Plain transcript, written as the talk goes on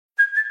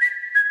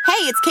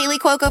it's Kaylee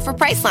Cuoco for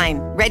Priceline.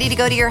 Ready to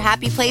go to your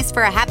happy place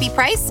for a happy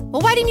price?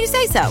 Well, why didn't you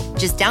say so?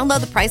 Just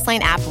download the Priceline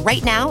app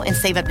right now and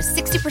save up to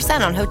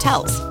 60% on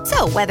hotels.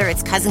 So whether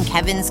it's Cousin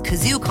Kevin's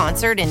Kazoo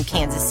Concert in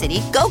Kansas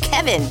City, go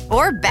Kevin,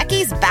 or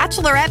Becky's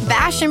Bachelorette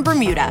Bash in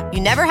Bermuda,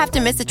 you never have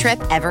to miss a trip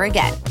ever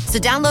again. So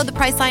download the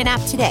Priceline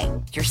app today.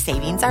 Your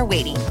savings are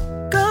waiting.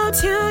 Go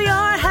to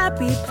your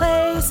happy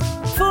place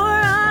for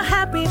a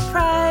happy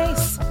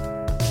price.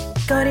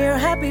 Go to your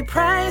happy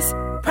price,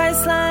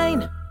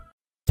 Priceline.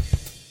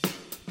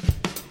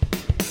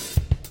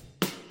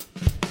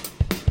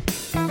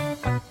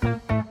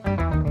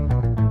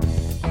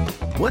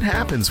 What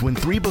happens when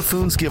three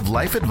buffoons give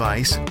life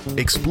advice,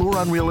 explore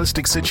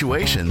unrealistic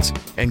situations,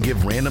 and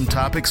give random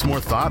topics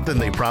more thought than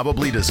they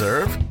probably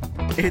deserve?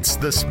 It's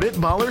the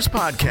Spitballers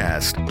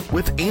Podcast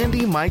with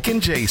Andy, Mike,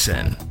 and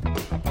Jason.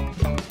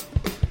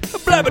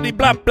 Blabbity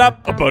blap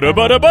blap, a butter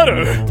butter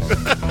butter.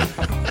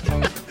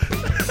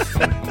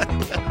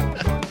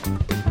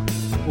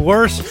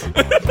 Worst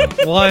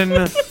one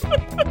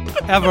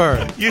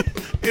ever. You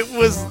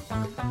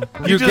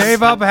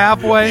Gave up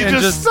halfway and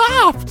just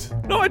stopped.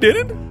 No, I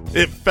didn't.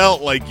 It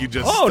felt like you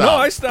just stopped. No,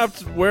 I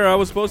stopped where I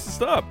was supposed to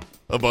stop.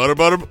 A butter.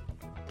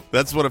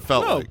 That's what it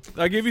felt No, like.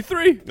 I gave you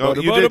 3. Oh,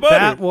 Butter, you butter, did. butter.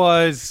 that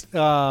was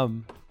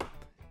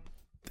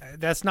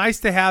that's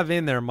nice to have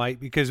in there, Mike,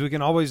 because we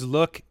can always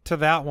look to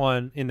that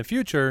one in the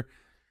future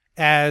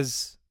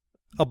as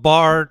a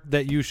bar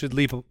that you should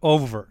leap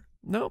over.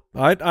 No,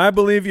 I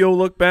believe you'll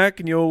look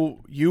back and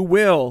you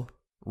will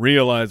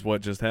realize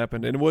what just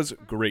happened, and it was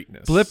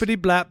greatness. Blippity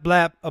blap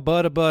blap, a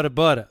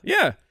butter.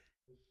 Yeah.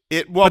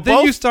 But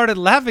then you started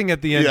laughing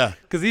at the end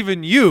because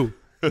even you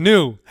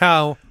knew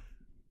how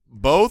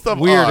both of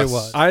weird us it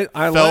was. I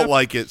felt laughed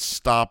like it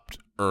stopped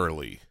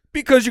early.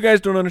 because you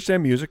guys don't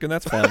understand music, and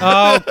that's fine.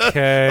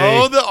 Okay.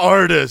 Oh, the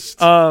artist.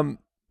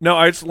 No,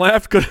 I just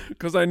laughed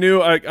because I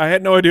knew I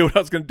had no idea what I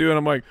was going to do, and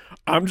I'm like,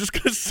 I'm just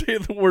going to say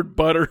the word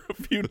butter a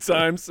few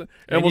times,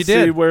 and we'll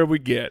see where we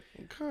get.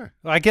 Okay.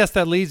 I guess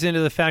that leads into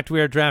the fact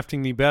we are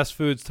drafting the best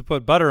foods to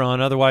put butter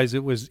on. Otherwise,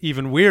 it was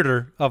even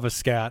weirder of a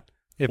scat.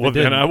 Well,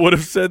 then I would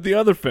have said the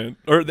other fin,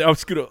 or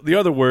the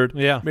other word.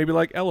 Yeah. Maybe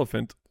like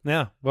elephant.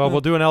 Yeah. Well,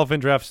 we'll do an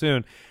elephant draft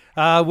soon.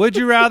 Would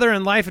you rather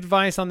and life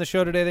advice on the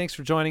show today. Thanks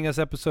for joining us.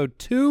 Episode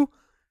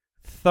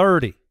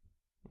 230.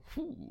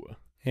 Ooh.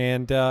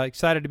 And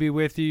excited to be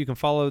with you. You can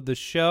follow the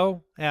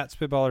show at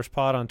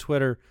SpitballersPod on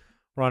Twitter.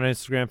 We're on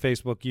Instagram,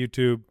 Facebook,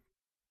 YouTube,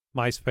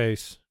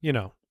 MySpace,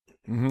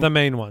 the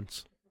main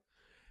ones.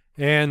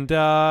 And,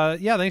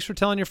 thanks for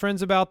telling your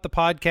friends about the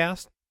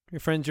podcast,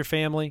 your friends, your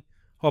family.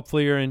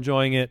 Hopefully you're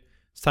enjoying it.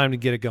 It's time to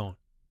get it going.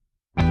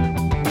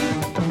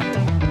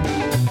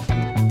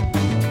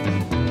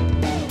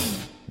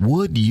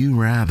 Would you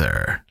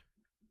rather?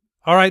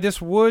 All right,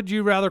 this would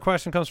you rather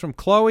question comes from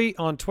Chloe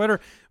on Twitter.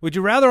 Would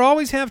you rather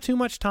always have too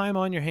much time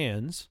on your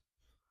hands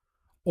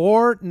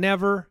or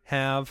never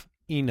have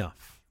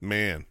enough?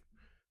 Man,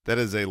 that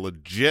is a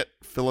legit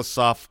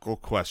philosophical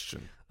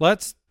question.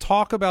 Let's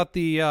talk about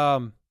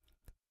the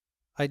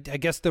I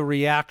guess the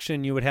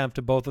reaction you would have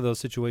to both of those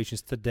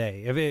situations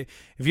today.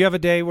 If you have a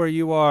day where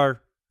you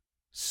are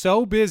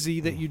so busy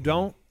that you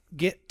don't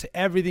get to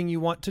everything you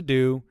want to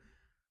do,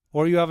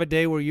 or you have a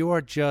day where you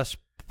are just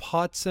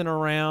putzing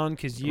around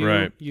because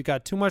you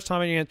got too much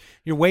time on your hands,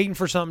 you're waiting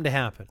for something to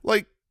happen.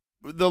 Like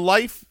the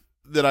life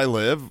that I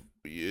live,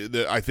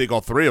 that I think all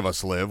three of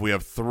us live. We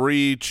have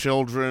 3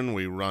 children.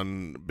 We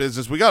run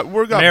business. We got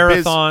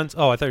marathons.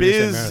 I thought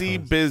you were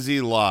saying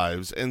busy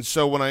lives. And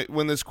so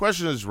when this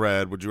question is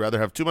read, would you rather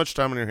have too much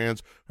time on your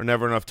hands or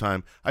never enough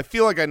time? I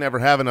feel like I never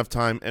have enough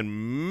time,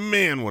 and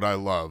man, would I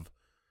love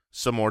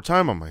some more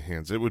time on my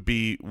hands. It would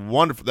be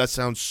wonderful. That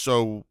sounds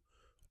so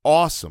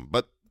awesome,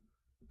 but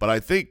I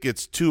think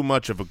it's too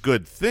much of a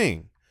good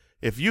thing.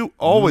 If you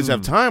always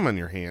have time on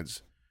your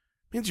hands,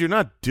 it means you're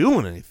not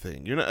doing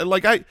anything. You're not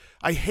like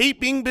I hate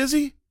being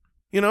busy,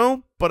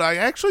 but I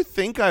actually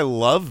think I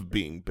love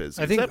being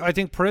busy. I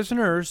think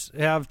prisoners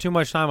have too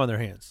much time on their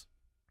hands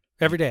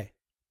every day.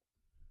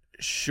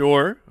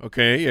 Sure.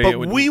 Okay. But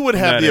we would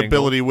have the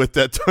ability with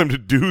that time to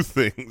do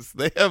things.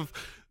 They have,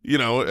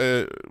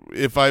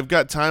 if I've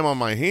got time on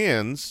my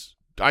hands,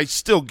 I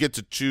still get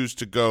to choose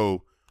to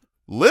go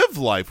live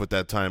life with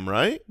that time,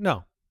 right?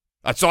 No.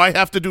 So I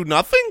have to do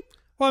nothing?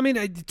 Well, I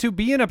mean, to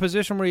be in a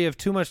position where you have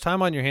too much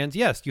time on your hands,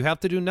 yes, you have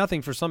to do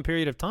nothing for some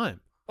period of time.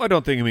 Well, I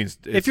don't think it means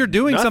if you're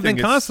doing something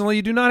constantly,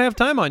 you do not have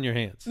time on your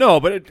hands. No,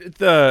 but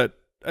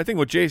I think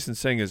what Jason's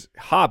saying is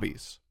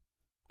hobbies.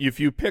 If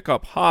you pick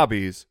up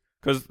hobbies,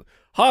 because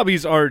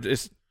hobbies are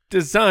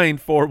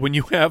designed for when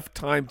you have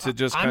time to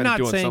just kind of do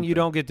something. I'm not saying you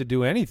don't get to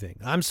do anything.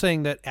 I'm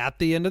saying that at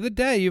the end of the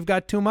day, you've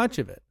got too much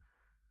of it.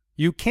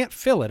 You can't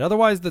fill it.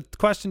 Otherwise, the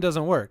question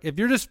doesn't work. If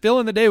you're just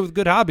filling the day with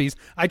good hobbies,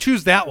 I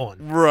choose that one.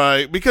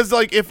 Right. Because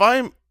like if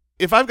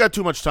I've got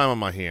too much time on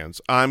my hands,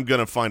 I'm going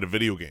to find a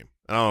video game.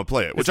 and I want to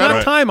play it. It's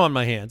not time on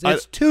my hands.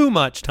 It's too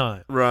much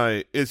time.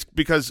 Right. It's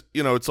because,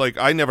 it's like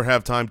I never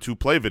have time to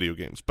play video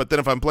games. But then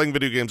if I'm playing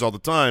video games all the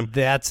time,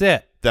 that's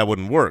it. That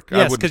wouldn't work.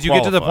 Yes, because you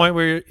get to the point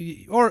where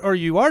or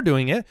you are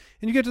doing it,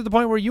 and you get to the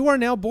point where you are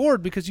now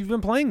bored because you've been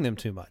playing them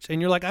too much.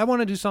 And you're like, I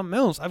want to do something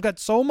else. I've got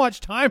so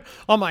much time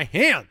on my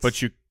hands.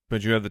 But you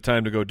have the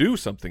time to go do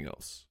something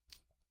else.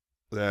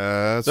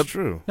 That's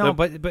true. No,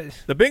 but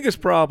the biggest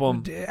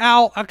problem,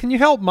 Al, can you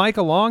help Mike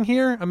along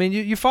here? I mean,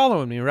 you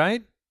following me,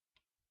 right?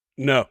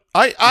 No,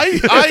 I'm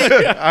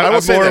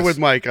more with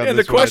Mike on this.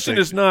 The question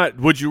is not,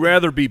 would you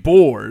rather be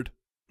bored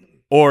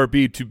or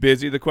be too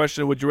busy? The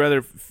question, would you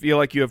rather feel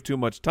like you have too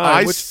much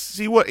time? I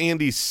see what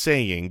Andy's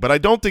saying, but I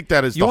don't think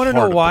that is the heart of the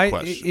question. You want to know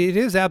why? It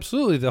is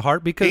absolutely the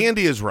heart, because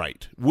Andy is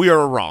right. We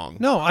are wrong.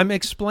 No, I'm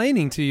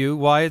explaining to you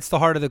why it's the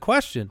heart of the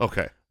question.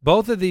 Okay.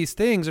 Both of these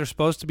things are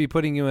supposed to be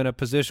putting you in a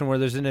position where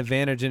there's an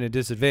advantage and a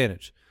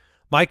disadvantage.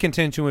 My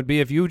contention would be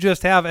if you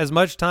just have as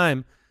much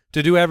time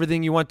to do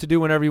everything you want to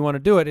do whenever you want to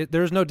do it,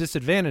 there's no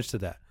disadvantage to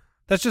that.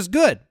 That's just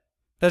good.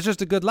 That's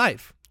just a good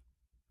life.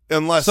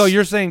 So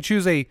you're saying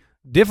choose a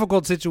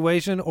difficult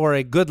situation or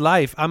a good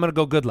life. I'm going to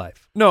go good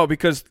life. No,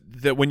 because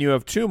when you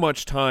have too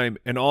much time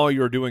and all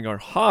you're doing are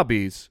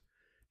hobbies,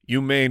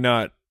 you may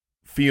not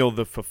feel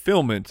the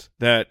fulfillment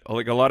that,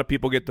 like, a lot of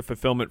people get the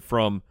fulfillment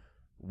from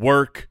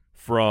work,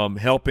 from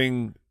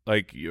helping,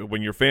 like,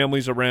 when your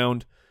family's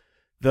around.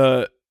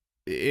 And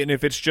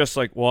if it's just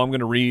like, well, I'm going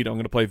to read, I'm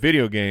going to play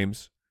video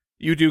games,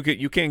 you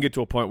can get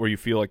to a point where you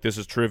feel like this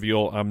is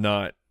trivial. I'm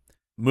not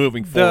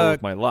moving forward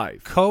with my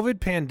life.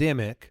 COVID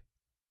pandemic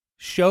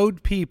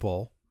showed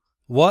people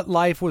what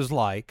life was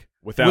like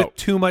with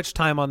too much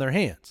time on their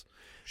hands.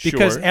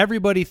 Because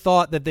everybody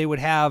thought that they would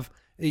have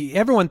 –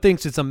 everyone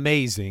thinks it's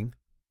amazing,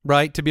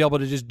 right, to be able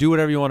to just do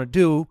whatever you want to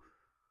do.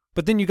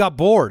 But then you got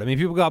bored. I mean,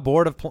 people got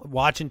bored of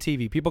watching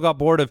TV. People got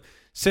bored of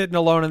sitting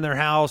alone in their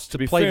house to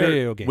play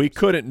video games. We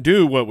couldn't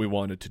do what we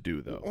wanted to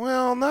do, though.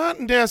 Well, not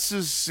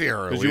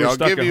necessarily. I'll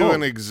give you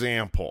an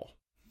example.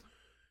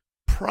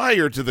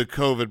 Prior to the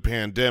COVID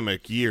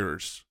pandemic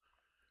years,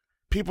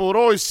 people would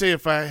always say,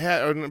 if I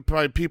had, or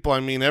by people I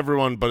mean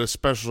everyone, but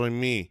especially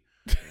me,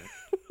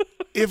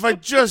 if I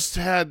just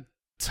had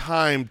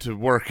time to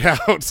work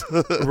out.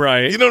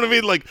 Right. You know what I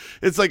mean? Like,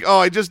 it's like, oh,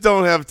 I just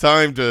don't have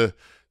time to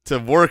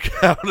work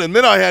out, and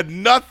then I had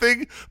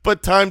nothing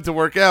but time to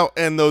work out,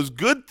 and those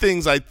good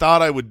things I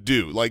thought I would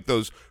do, like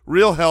those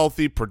real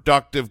healthy,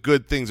 productive,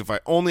 good things, if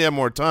I only had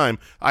more time,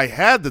 I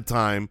had the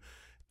time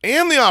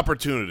and the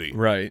opportunity.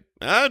 Right.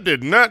 I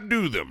did not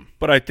do them.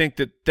 But I think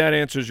that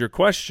answers your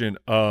question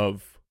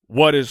of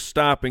what is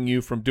stopping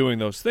you from doing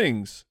those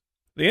things.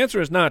 The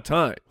answer is not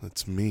time.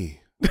 It's me.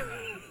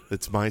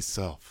 It's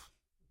myself.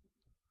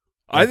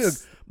 I think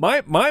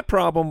my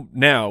problem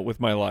now with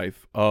my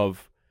life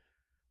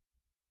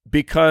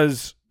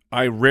because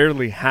I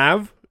rarely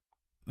have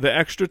the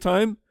extra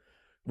time,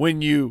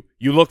 when you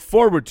look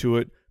forward to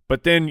it,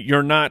 but then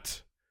you're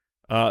not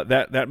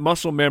that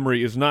muscle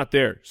memory is not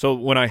there. So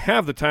when I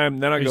have the time,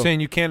 then You're saying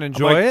you can't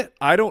enjoy it?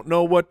 I don't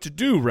know what to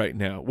do right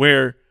now.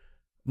 Where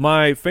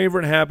my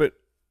favorite habit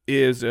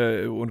is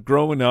when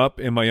growing up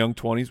in my young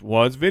 20s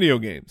was video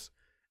games.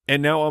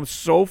 And now I'm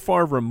so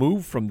far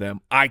removed from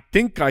them, I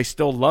think I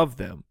still love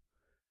them.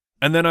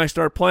 And then I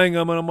start playing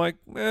them, and I'm like,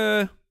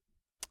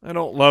 I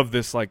don't love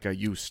this like I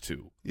used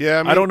to. Yeah,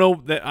 I mean,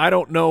 I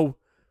don't know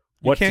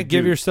what you can't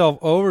give yourself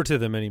over to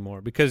them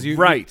anymore because you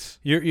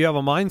have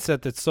a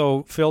mindset that's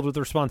so filled with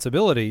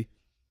responsibility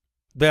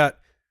that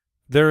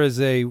there is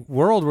a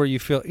world where you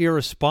feel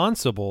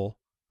irresponsible.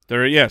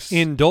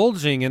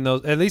 Indulging in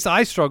those. At least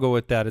I struggle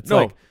with that. It's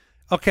like,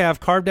 okay, I've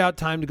carved out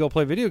time to go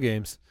play video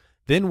games.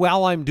 Then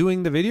while I'm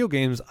doing the video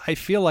games, I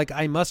feel like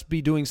I must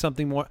be doing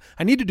something more.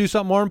 I need to do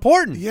something more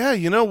important.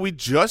 Yeah, we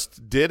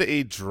just did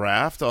a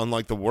draft on,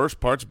 like, the worst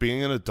parts of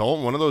being an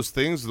adult. One of those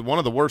things, one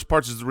of the worst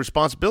parts is the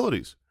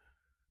responsibilities.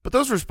 But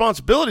those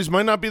responsibilities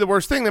might not be the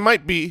worst thing. They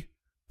might be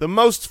the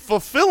most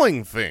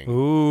fulfilling thing.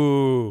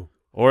 Ooh.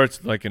 Or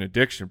it's like an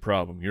addiction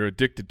problem. You're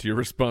addicted to your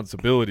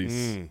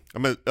responsibilities.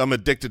 I'm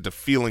addicted to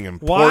feeling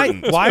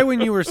important. Why when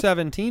you were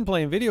 17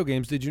 playing video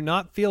games, did you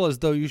not feel as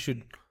though you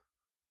should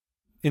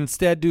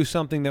instead do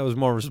something that was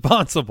more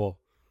responsible?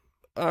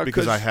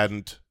 Because I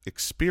hadn't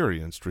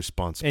experienced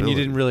responsibility. And you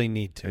didn't really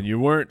need to. And you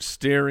weren't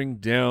staring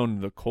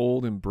down the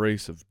cold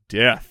embrace of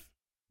death.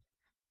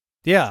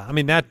 Yeah, I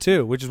mean, that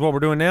too, which is what we're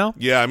doing now.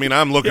 Yeah, I mean,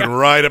 I'm looking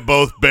right at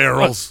both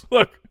barrels.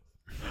 Look,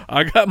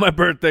 I got my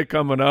birthday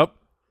coming up.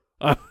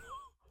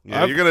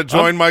 You're going to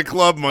join my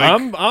club,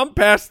 Mike. I'm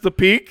past the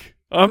peak.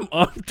 I'm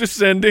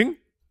descending.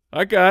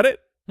 I got it.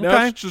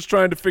 Now it's just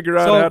trying to figure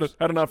out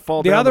how to not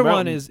fall down. The other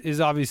one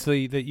is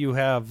obviously that you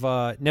have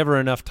never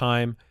enough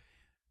time.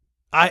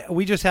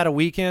 We just had a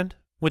weekend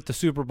with the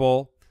Super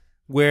Bowl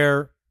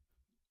where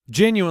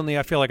genuinely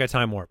I feel like I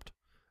time warped.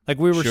 Like,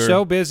 we were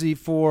so busy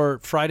for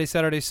Friday,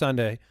 Saturday,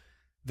 Sunday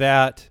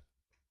that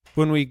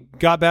when we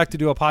got back to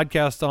do a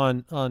podcast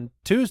on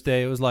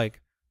Tuesday,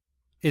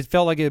 it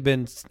felt like it had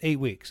been 8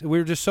 weeks. We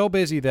were just so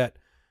busy that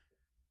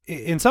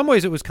in some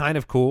ways it was kind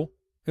of cool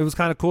It was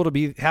kind of cool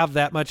to have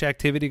that much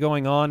activity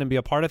going on and be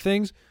a part of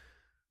things.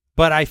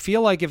 But I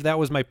feel like if that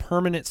was my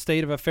permanent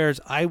state of affairs,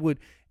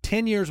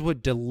 10 years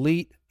would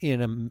delete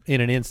in an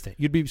instant.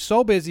 You'd be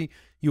so busy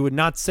you would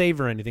not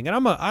savor anything.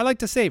 And I like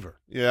to savor.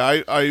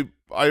 Yeah,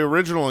 I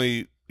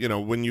originally,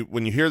 when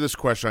you hear this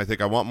question, I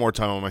think I want more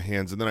time on my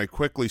hands, and then I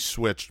quickly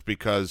switched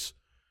because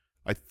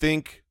I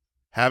think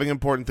having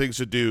important things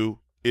to do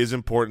is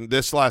important.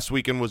 This last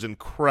weekend was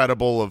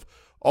incredible of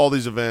all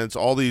these events,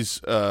 all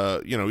these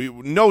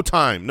no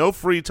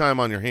free time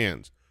on your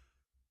hands.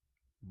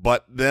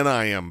 But then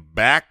I am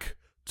back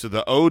to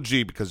the OG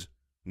because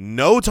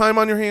no time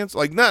on your hands,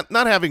 like not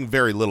having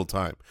very little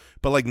time,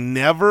 but like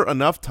never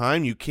enough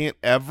time. You can't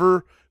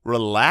ever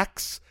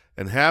relax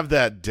and have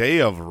that day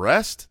of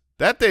rest.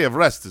 That day of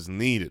rest is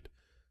needed.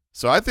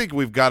 So I think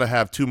we've got to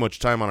have too much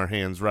time on our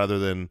hands rather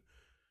than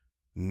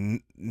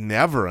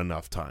never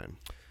enough time.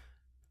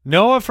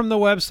 Noah from the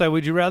website,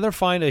 would you rather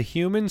find a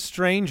human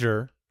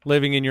stranger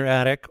living in your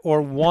attic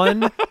or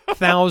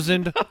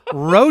 1,000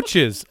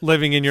 roaches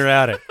living in your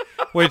attic?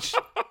 Which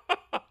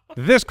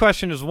this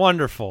question is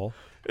wonderful.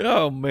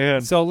 Oh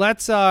man! So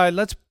let's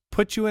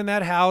put you in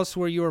that house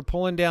where you were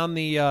pulling down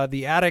the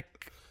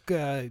attic,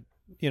 and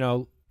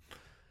you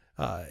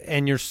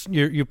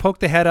poke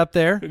the head up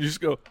there, and you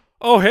just go,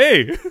 "Oh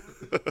hey,"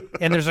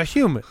 and there's a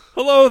human.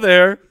 Hello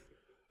there.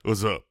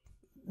 What's up?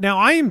 Now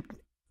I am.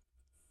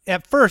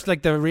 At first,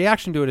 like the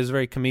reaction to it is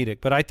very comedic,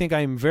 but I think I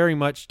am very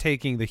much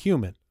taking the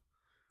human.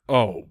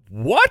 Oh,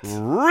 what?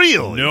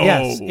 Really? No.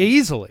 Yes,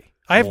 easily.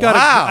 I've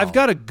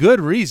got a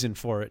good reason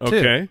for it too.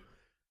 Okay.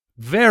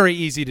 Very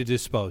easy to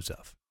dispose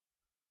of.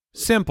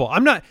 Simple.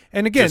 I'm not.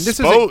 And again, this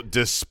is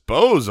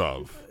dispose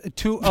of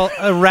to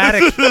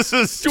eradicate. This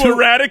is to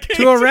eradicate.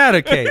 To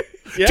eradicate.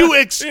 Yeah. To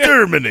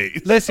exterminate.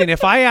 Yeah. Listen,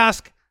 if I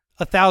ask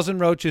 1,000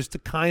 roaches to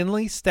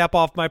kindly step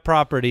off my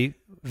property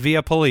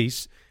via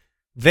police,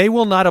 they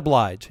will not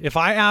oblige. If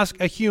I ask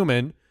a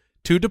human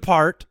to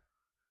depart,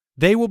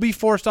 they will be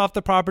forced off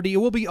the property. It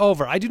will be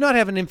over. I do not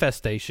have an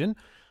infestation.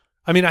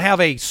 I mean, I have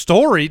a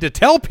story to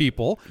tell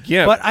people,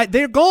 but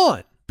they're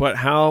gone. But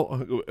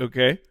how,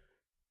 okay,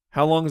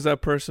 how long has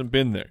that person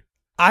been there?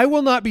 I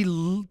will not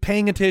be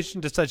paying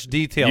attention to such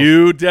details.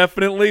 You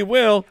definitely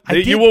will.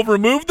 You will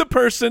remove the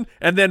person,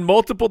 and then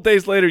multiple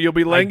days later, you'll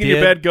be laying in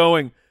your bed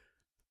going,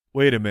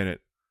 wait a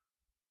minute.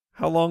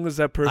 How long has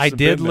that person been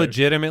there? I did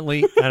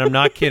legitimately, and I'm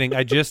not kidding.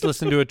 I just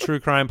listened to a true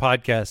crime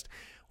podcast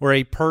where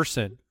a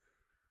person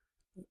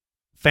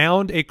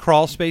found a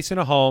crawl space in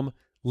a home,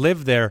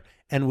 lived there,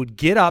 and would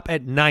get up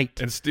at night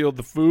and steal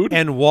the food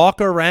and walk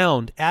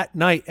around at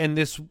night. And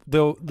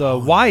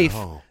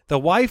the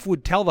wife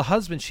would tell the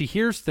husband she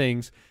hears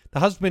things. The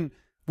husband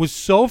was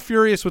so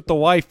furious with the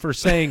wife for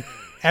saying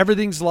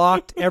everything's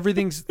locked,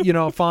 everything's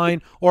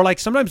fine, or like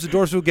sometimes the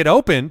doors would get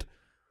opened,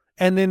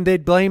 and then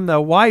they'd blame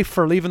the wife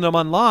for leaving them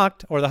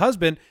unlocked or the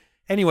husband.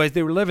 Anyways,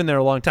 they were living there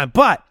a long time,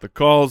 but the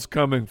call's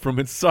coming from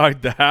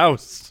inside the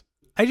house.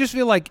 I just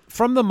feel like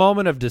from the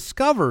moment of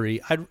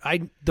discovery,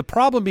 the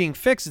problem being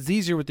fixed is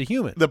easier with the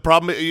human. The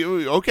problem,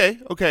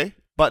 okay.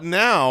 But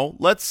now,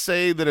 let's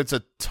say that it's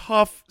a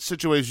tough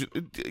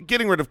situation.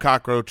 Getting rid of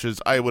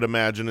cockroaches, I would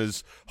imagine,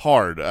 is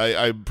hard.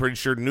 I'm pretty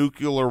sure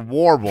nuclear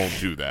war won't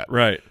do that.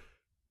 Right.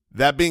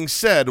 That being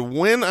said,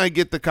 when I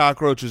get the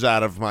cockroaches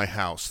out of my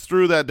house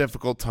through that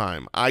difficult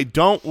time, I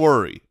don't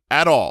worry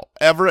at all,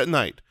 ever at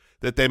night,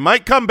 that they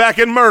might come back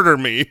and murder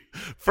me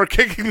for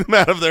kicking them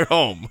out of their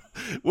home.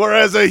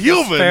 Whereas a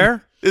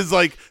human is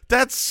like,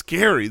 that's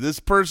scary.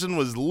 This person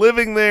was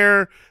living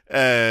there,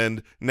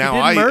 and now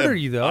I murder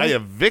you, though. I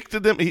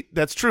evicted them.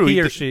 That's true. He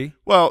or she.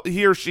 Well,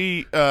 he or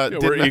she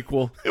we're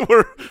equal.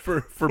 We're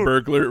for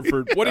burglar.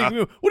 For what do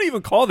you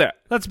even call that?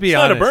 Let's be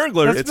honest. Not a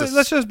burglar.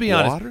 Let's just be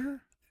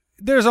honest.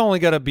 There's only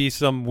got to be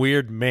some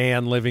weird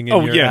man living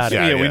in your attic.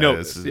 Yeah, we know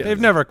this.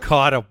 They've never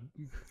caught a.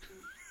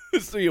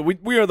 So yeah,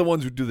 we are the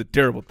ones who do the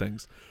terrible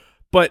things,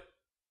 but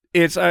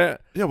it's what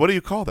do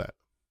you call that?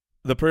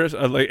 The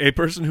person, like a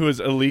person who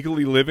is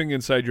illegally living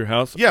inside your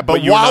house. Yeah,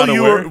 but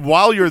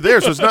while you're there,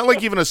 so it's not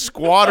like even a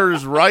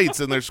squatter's rights,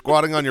 and they're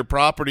squatting on your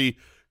property,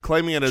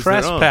 claiming it as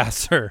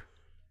trespasser.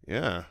 Their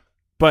own. Yeah,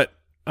 but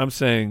I'm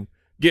saying,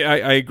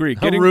 I agree.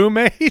 A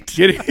roommate.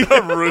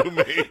 A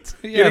roommate.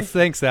 Yes,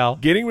 thanks, Al.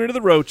 Getting rid of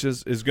the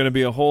roaches is going to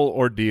be a whole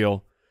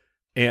ordeal.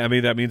 And I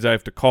mean, that means I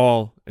have to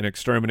call an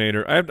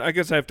exterminator. I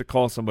guess I have to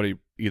call somebody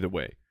either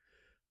way.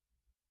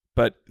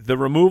 But the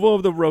removal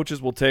of the roaches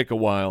will take a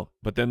while,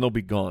 but then they'll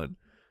be gone.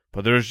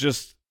 But there's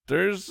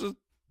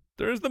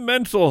the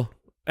mental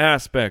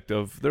aspect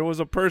of there was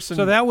a person.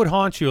 So that would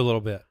haunt you a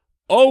little bit.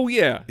 Oh,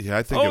 yeah. Yeah,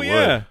 I think it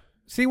would.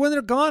 See, when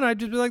they're gone, I'd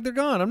just be like, they're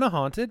gone. I'm not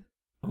haunted.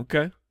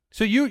 Okay.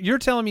 So you're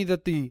telling me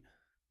that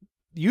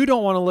you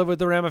don't want to live with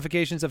the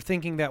ramifications of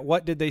thinking that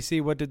what did they see,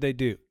 what did they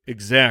do?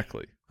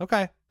 Exactly.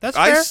 Okay. That's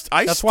fair.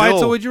 That's why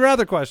it's a would you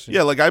rather question.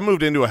 Yeah, like I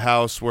moved into a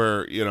house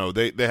where,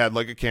 they had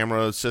like a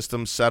camera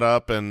system set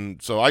up,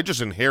 and so I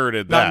just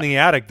inherited that. Not in the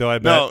attic though, I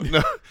bet.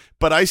 No.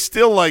 But I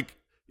still I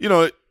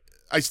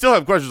still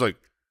have questions like,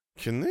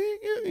 Can they?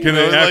 Can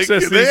they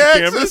access these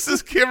cameras?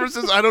 This camera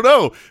says, I don't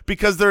know,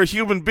 because they're a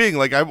human being.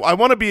 Like I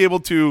want to be able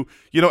to,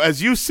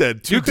 as you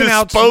said, to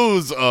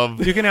dispose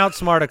of. You can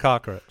outsmart a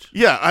cockroach.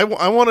 Yeah,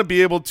 I want to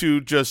be able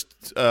to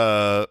just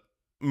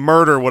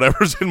murder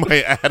whatever's in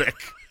my attic.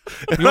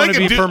 You want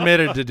to be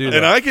permitted to do that,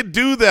 and I could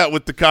do that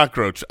with the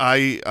cockroach.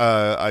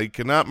 I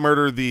cannot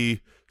murder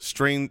the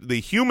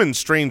human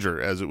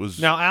stranger, as it was.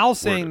 Now Al's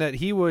saying that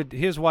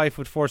his wife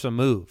would force a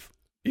move.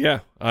 Yeah,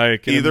 I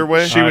can. Either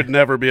way, she would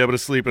never be able to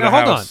sleep in a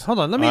house. Hold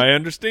on. I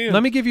understand.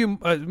 Let me give you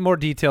more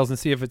details and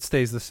see if it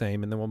stays the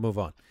same, and then we'll move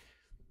on.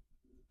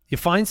 You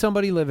find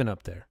somebody living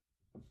up there,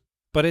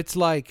 but it's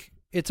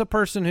a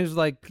person who's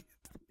like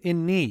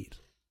in need,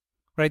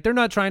 right? They're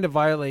not trying to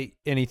violate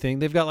anything.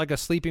 They've got like a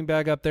sleeping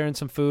bag up there and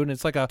some food, and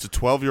it's a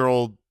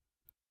 12-year-old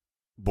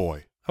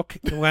boy. Okay,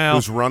 well,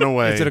 who's run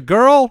away? Is it a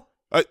girl?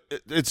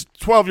 It's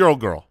a 12-year-old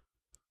girl.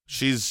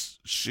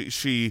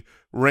 She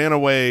ran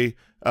away.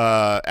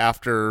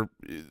 After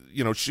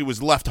she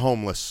was left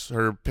homeless.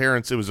 Her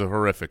parents, it was a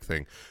horrific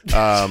thing.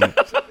 I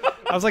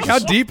was like, how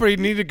deep are you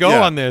need to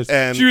go on this?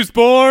 And she was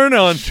born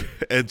on,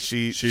 and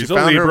she's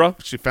a Libra.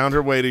 She found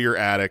her way to your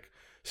attic,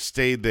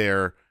 stayed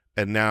there,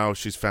 and now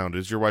she's found it.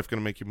 Is your wife going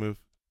to make you move?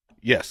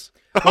 Yes.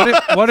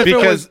 What if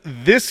because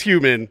this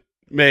human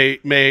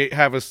may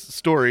have a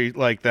story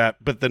like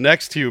that, but the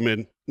next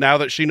human, now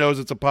that she knows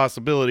it's a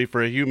possibility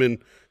for a human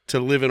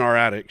to live in our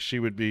attic, she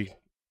would be.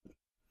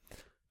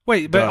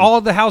 Wait, but all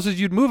of the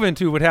houses you'd move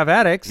into would have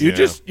attics. You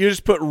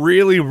just put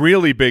really,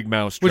 really big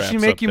mouse traps. Would she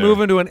make you move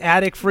into an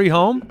attic-free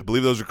home? I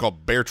believe those are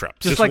called bear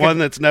traps. Just like one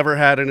that's never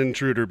had an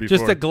intruder before.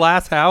 Just a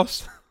glass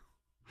house?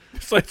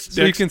 So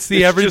you can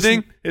see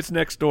everything? It's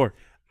next door.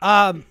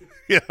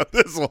 Yeah,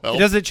 this will help.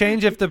 Does it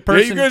change if the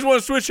person... you guys want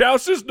to switch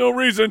houses? No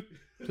reason.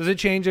 Does it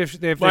change if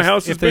they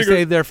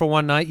stayed there for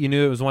one night, you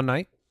knew it was one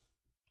night?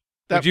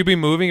 Would you be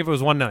moving if it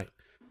was one night?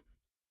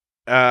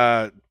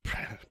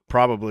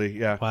 Probably,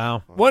 yeah.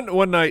 Wow.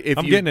 One night,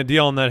 I'm getting a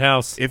deal on that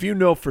house. If you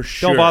know for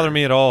sure, don't bother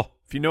me at all.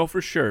 If you know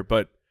for sure,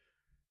 but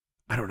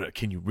I don't know.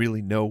 Can you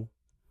really know?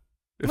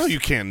 No, you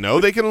can't know.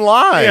 They can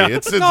lie. Yeah.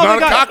 It's not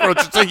a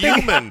cockroach. It's a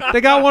human.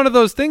 They got one of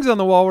those things on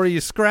the wall where you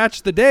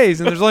scratch the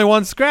days, and there's only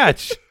one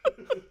scratch.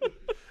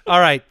 All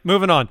right,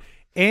 moving on.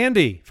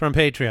 Andy from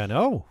Patreon.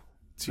 Oh,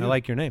 I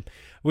like your name.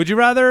 Would you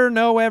rather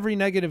know every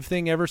negative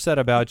thing ever said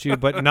about you,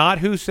 but not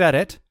who said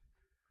it?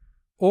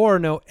 Or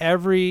know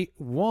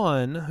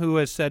everyone who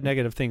has said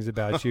negative things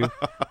about you,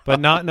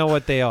 but not know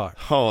what they are.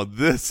 Oh,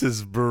 this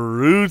is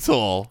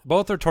brutal.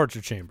 Both are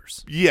torture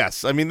chambers.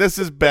 Yes. I mean, this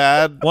is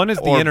bad. One is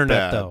the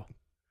internet, though.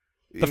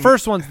 The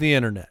first one's the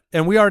internet,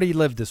 and we already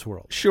lived this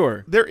world.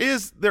 Sure. There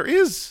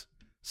is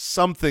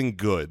something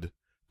good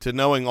to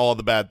knowing all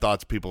the bad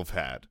thoughts people have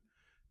had.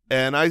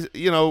 And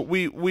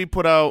we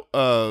put out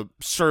a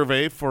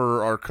survey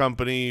for our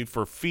company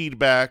for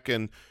feedback,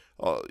 and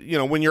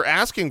when you're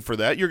asking for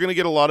that, you're going to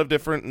get a lot of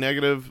different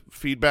negative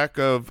feedback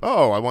of,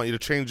 oh, I want you to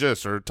change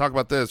this or talk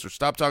about this or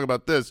stop talking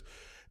about this.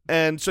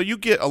 And so you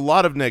get a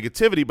lot of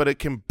negativity, but it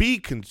can be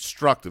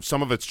constructive.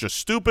 Some of it's just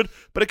stupid,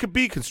 but it could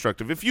be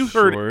constructive. If you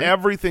heard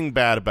everything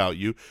bad about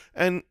you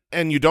and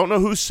you don't know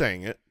who's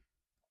saying it,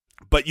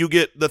 but you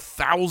get the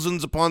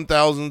thousands upon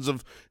thousands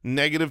of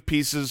negative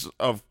pieces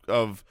of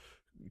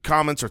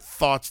comments or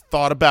thoughts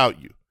thought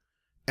about you,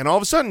 and all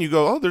of a sudden you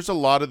go, oh, there's a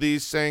lot of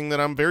these saying that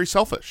I'm very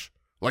selfish.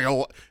 Like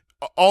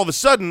all of a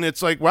sudden,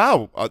 it's like,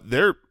 wow, I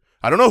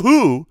don't know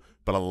who,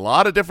 but a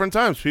lot of different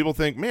times people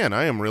think, man,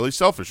 I am really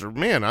selfish, or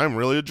man, I'm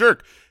really a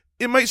jerk.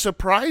 It might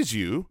surprise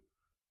you,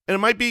 and it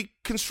might be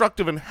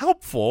constructive and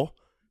helpful,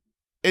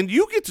 and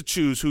you get to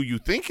choose who you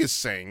think is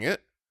saying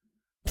it.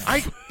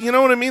 You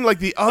know what I mean? Like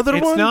the other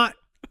one? It's not.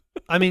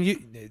 I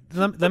mean,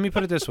 let me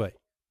put it this way: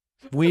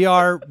 we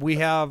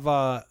have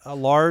a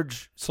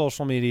large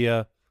social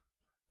media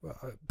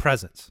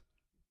presence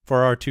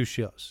for our two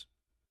shows.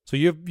 So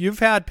you've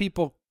had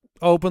people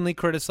openly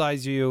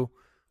criticize you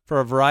for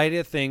a variety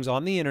of things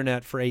on the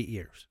internet for 8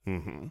 years.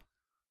 Mm-hmm.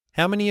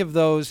 How many of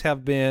those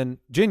have been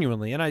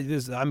genuinely, and I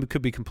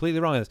could be completely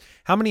wrong on this,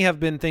 how many have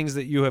been things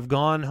that you have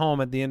gone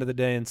home at the end of the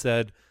day and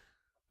said,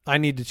 I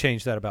need to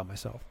change that about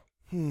myself?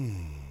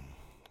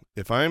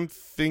 If I'm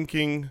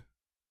thinking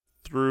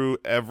through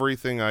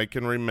everything I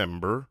can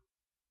remember,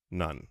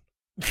 none.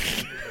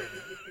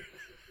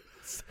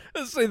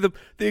 Let's say the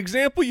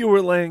example you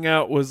were laying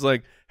out was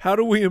like, how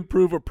do we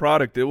improve a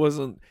product? It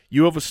wasn't,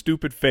 you have a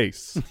stupid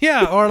face.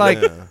 Yeah, or like,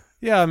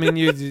 yeah, I mean,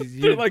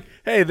 you're like,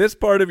 hey, this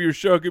part of your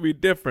show could be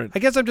different. I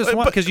guess I'm just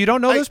because you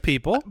don't know those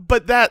people.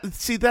 But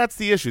that's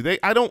the issue.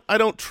 I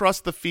don't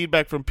trust the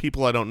feedback from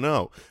people I don't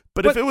know.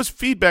 But if it was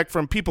feedback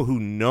from people who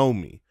know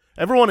me,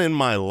 everyone in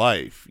my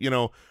life,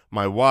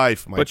 my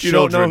wife, my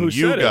children,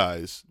 you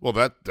guys,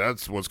 well,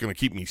 that's what's going to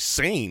keep me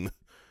sane.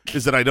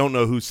 Is that I don't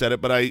know who said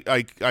it, but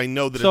I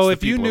know that. So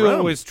it's the people around. So if you knew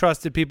it was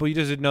trusted people, you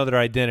just didn't know their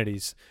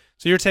identities.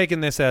 So you're taking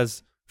this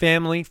as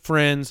family,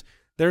 friends.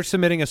 They're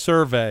submitting a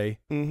survey.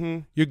 Mm-hmm.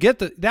 You get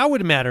that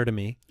would matter to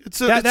me. It's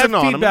that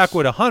anonymous. Feedback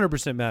would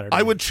 100% matter to me.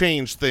 I would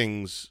change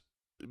things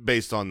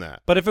based on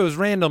that. But if it was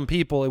random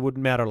people, it would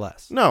matter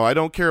less. No, I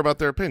don't care about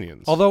their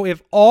opinions. Although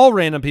if all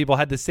random people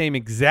had the same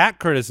exact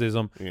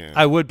criticism, Yeah.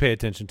 I would pay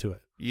attention to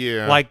it.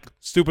 Yeah. Like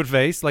stupid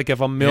face. Like if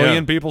a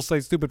million Yeah. people say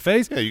stupid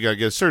face, Yeah, you got to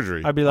get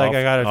surgery. I'd be like,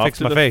 I got to fix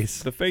to my the,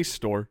 face. The face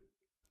store.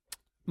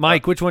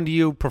 Mike, which one do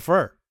you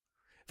prefer?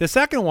 The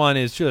second one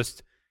is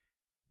just,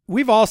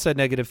 we've all said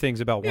negative things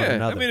about one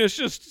another. I mean,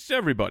 it's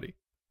everybody.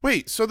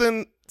 Wait, so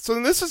then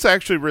this is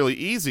actually really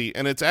easy,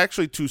 and it's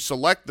actually to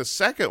select the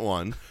second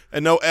one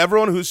and know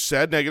everyone who's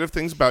said negative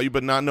things about you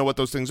but not know what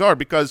those things are,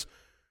 because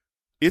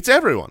it's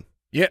everyone.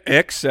 Yeah,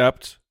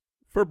 except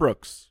for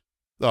Brooks.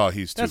 Oh,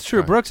 he's too That's true.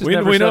 kind. Brooks has We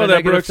never know said a that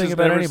negative Brooks thing has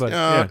about never- anybody.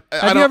 I Have you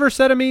don't- ever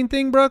said a mean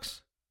thing,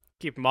 Brooks?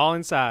 Keep them all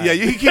inside. Yeah,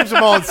 he keeps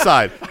them all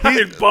inside.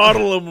 He'd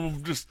bottle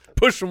them, just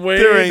push them way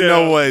There ain't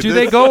down. no way. Do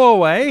they go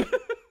away?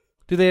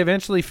 Do they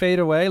eventually fade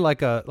away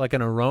like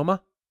an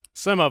aroma?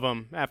 Some of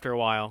them after a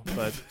while,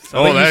 but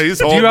Oh, that, he's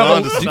do you holding have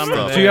on a- to some do-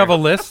 stuff. Do you have a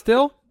list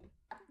still?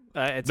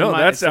 it's No, in my,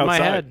 that's it's in my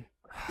outside.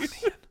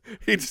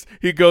 head.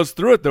 He goes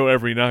through it though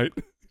every night.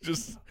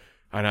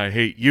 And I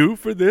hate you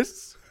for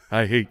this.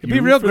 I hate It'd you. be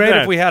real for great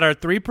that. if we had our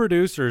 3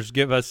 producers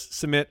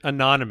submit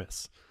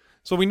anonymous.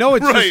 So we know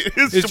it's Right, just,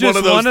 it's it's one just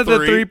of those one of the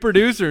three. 3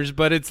 producers,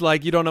 but it's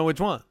like you don't know which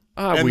one.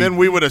 And then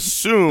we would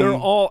assume they're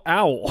all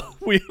owl.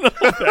 We know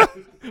that.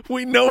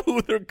 We know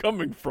who they're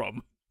coming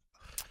from.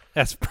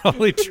 That's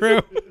probably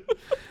true.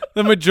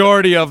 The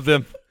majority of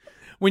them.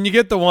 When you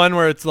get the one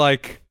where it's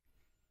like,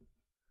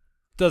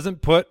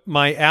 doesn't put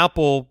my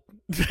Apple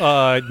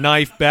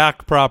knife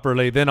back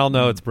properly, then I'll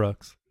know it's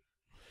Brooks.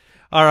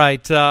 All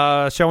right.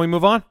 Shall we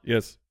move on?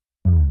 Yes.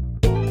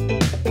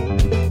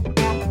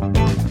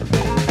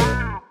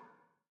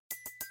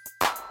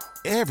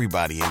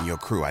 Everybody in your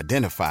crew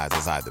identifies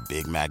as either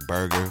Big Mac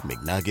Burger,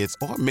 McNuggets,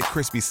 or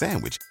McCrispy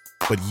Sandwich.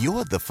 But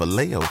you're the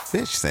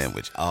Filet-O-Fish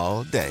Sandwich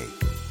all day.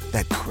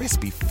 That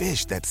crispy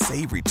fish, that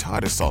savory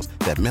tartar sauce,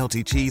 that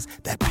melty cheese,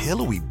 that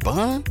pillowy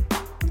bun.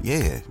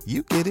 Yeah,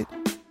 you get it.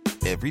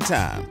 Every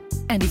time.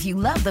 And if you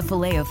love the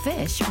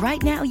Filet-O-Fish,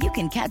 right now you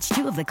can catch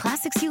 2 of the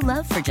classics you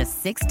love for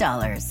just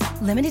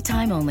 $6. Limited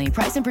time only.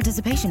 Price and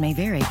participation may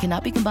vary.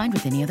 Cannot be combined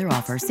with any other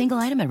offer. Single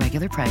item at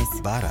regular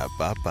price.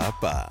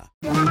 Ba-da-ba-ba-ba.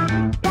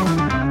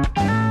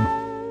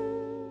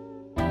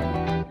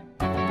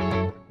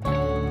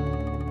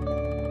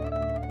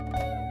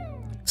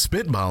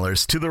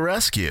 Spitballers to the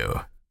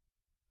rescue.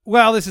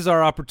 Well, this is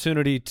our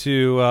opportunity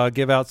to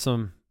give out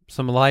some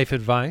life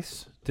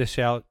advice, dish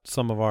out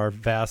some of our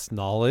vast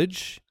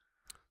knowledge.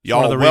 It's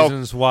one of the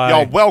reasons why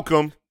y'all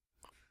welcome.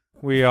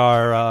 we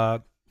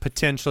are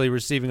potentially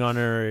receiving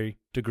honorary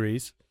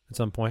degrees at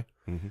some point.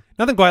 Mm-hmm.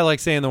 Nothing quite like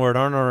saying the word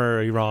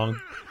honorary wrong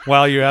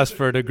while you ask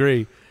for a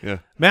degree. Yeah.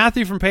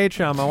 Matthew from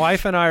Patreon, my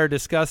wife and I are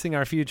discussing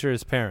our future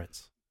as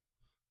parents.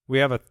 We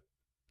have a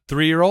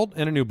 3-year-old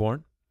and a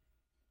newborn.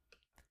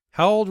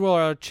 How old will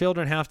our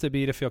children have to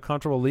be to feel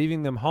comfortable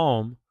leaving them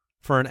home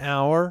for an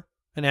hour,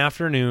 an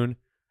afternoon,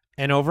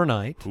 and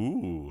overnight?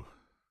 Ooh.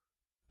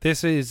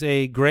 This is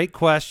a great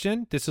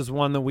question. This is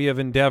one that we have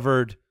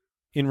endeavored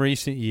in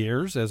recent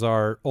years as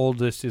our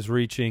oldest is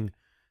reaching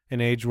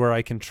an age where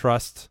I can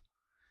trust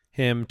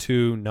him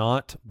to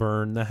not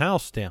burn the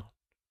house down.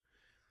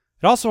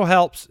 It also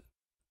helps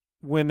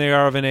when they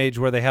are of an age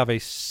where they have a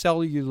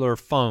cellular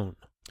phone.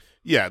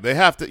 Yeah, they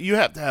have to. You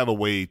have to have a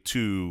way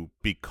to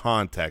be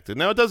contacted.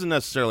 Now, it doesn't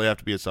necessarily have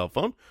to be a cell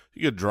phone.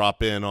 You could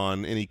drop in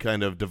on any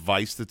kind of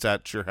device that's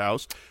at your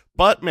house.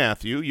 But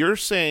Matthew, you're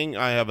saying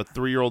I have a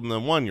 3-year-old and a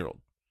 1-year-old,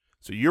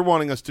 so you're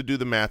wanting us to do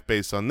the math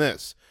based on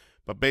this.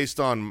 But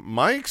based on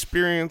my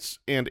experience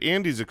and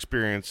Andy's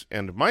experience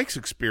and Mike's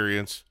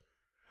experience,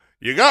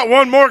 you got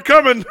one more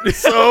coming.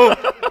 So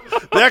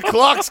that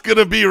clock's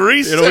gonna be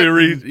reset.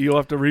 You'll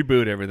have to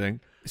reboot everything.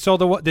 So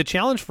the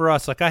challenge for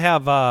us, like I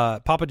have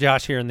Papa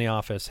Josh here in the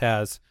office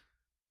has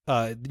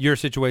your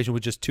situation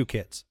with just 2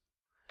 kids,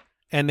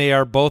 and they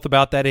are both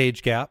about that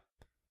age gap,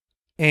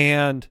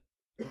 and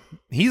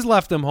he's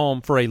left them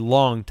home for a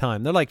long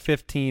time. They're like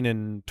 15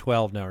 and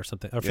 12 now or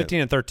something, or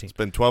 15 and 13. It's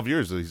been 12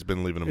 years that he's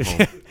been leaving them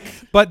home.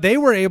 But they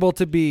were able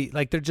to be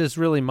like, they're just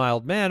really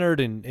mild-mannered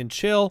and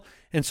chill,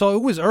 and so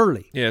it was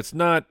early. Yeah, it's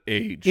not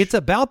age. It's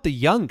about the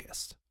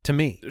youngest to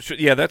me.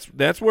 Yeah,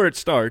 that's where it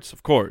starts,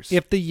 of course.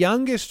 If the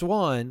youngest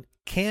one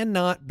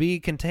cannot be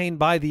contained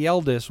by the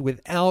eldest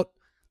without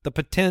the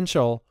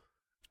potential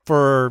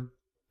for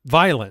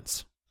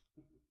violence,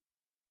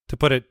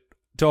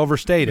 to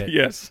overstate it,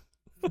 Yes.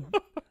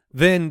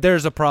 then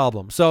there's a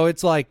problem. So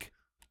it's like,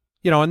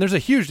 and there's a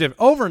huge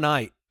difference.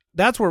 Overnight,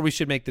 that's where we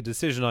should make the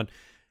decision on,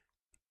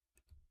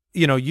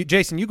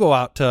 Jason, you go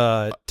out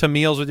to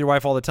meals with your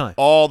wife all the time.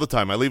 All the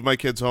time. I leave my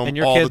kids home And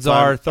your all kids the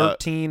time. are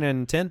 13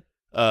 and 10?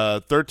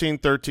 13,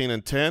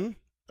 and 10.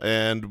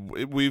 And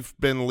we've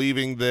been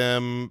leaving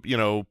them,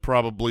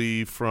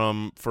 probably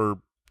for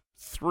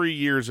 3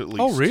 years at least.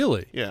 Oh,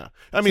 really? Yeah.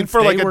 I mean, Since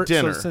for they like were- a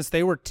dinner. So since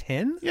they were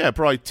 10? Yeah,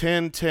 probably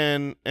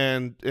 10,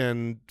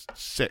 and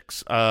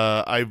 6.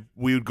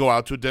 We would go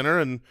out to a dinner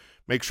and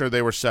make sure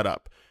they were set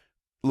up.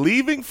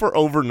 Leaving for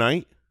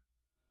overnight,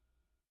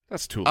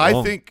 That's too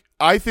long.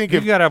 I think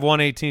You got to have one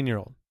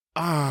 18-year-old.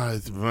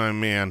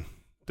 Man,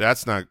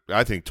 that's not.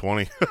 I think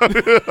 20.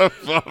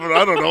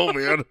 I don't know,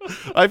 man.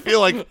 I feel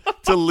like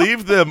to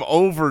leave them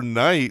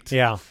overnight.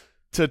 Yeah.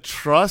 To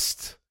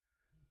trust.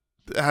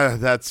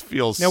 That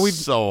feels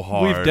so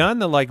hard. We've done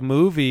the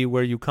movie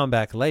where you come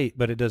back late,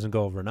 but it doesn't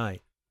go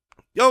overnight.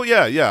 Oh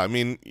yeah. I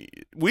mean,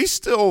 we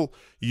still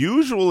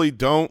usually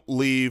don't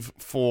leave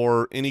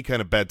for any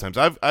kind of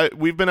bedtimes.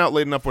 We've been out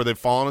late enough where they've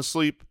fallen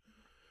asleep,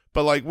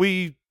 but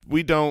we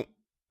don't,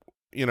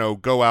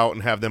 go out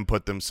and have them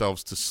put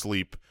themselves to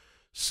sleep.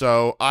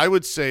 So I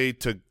would say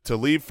to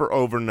leave for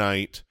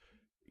overnight,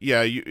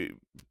 yeah,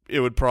 it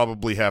would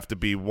probably have to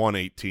be one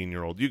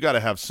 18-year-old. You got to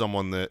have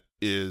someone that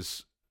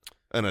is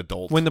an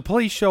adult. When the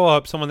police show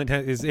up, someone that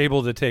is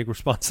able to take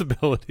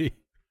responsibility.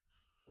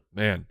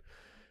 Man.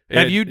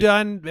 Have you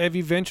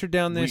ventured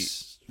down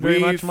this very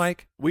much,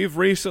 Mike? We've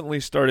recently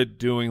started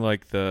doing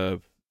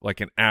an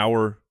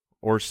hour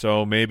or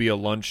so, maybe a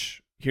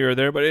lunch here or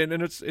there, but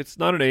and it's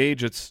not an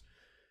age, it's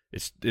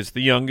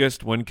the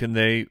youngest. When can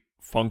they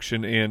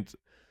function? And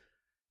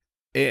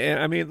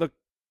I mean, look,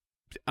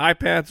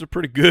 iPads are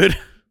pretty good.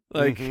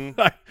 I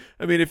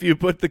mean, if you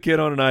put the kid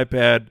on an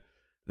iPad,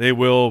 they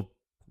will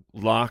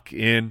lock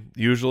in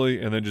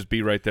usually and then just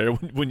be right there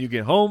when you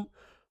get home.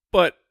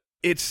 But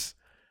it's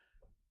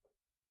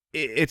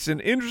an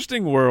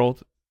interesting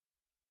world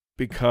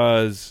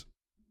because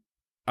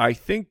I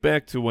think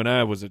back to when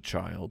I was a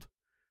child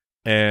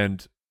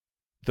and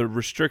the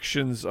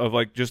restrictions of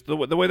just the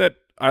way that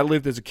I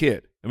lived as a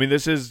kid. I mean,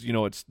 this is,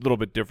 it's a little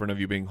bit different of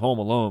you being home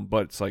alone,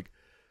 but it's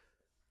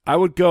I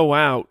would go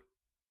out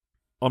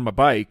on my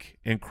bike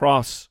and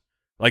cross,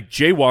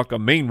 jaywalk a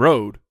main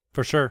road.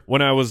 For sure.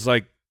 When I was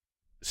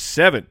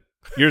 7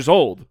 years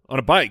old on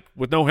a bike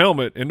with no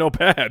helmet and no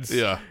pads.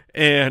 Yeah.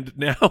 And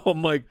now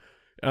I'm like,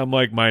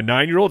 my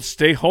 9-year-old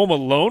stay home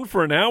alone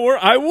for an hour?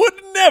 I would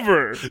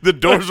never. The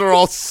doors are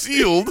all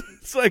sealed.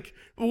 It's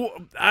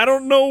I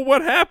don't know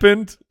what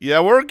happened.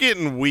 Yeah, we're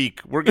getting weak.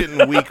 We're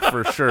getting weak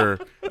for sure.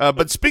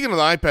 But speaking of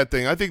the iPad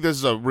thing, I think this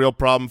is a real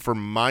problem for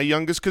my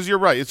youngest because you're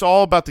right. It's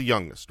all about the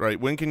youngest, right?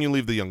 When can you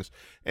leave the youngest?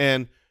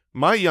 And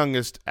my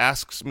youngest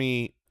asks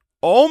me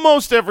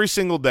almost every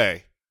single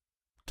day.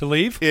 To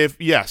leave?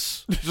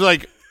 Yes.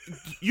 She's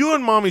you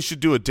and Mommy should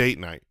do a date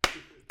night.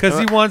 Because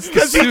he wants to.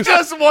 Because he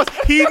just wants.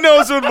 He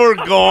knows when we're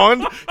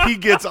gone, he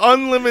gets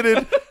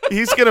unlimited.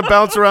 He's gonna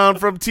bounce around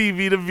from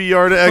TV to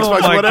VR to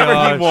Xbox,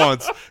 whatever he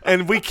wants,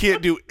 and we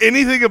can't do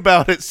anything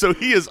about it. So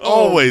he is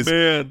always,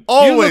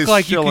 always. You look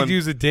like chilling. You could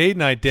use a date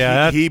night,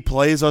 Dad. He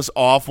plays us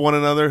off one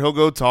another. He'll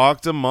go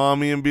talk to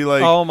Mommy and be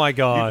like, "Oh my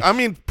gosh!" I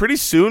mean, pretty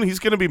soon he's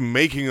gonna be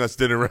making us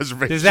dinner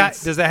reservations.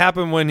 Does that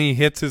happen when he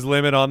hits his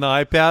limit on the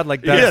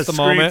iPad? That's the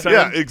moment.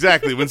 Yeah,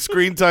 exactly. When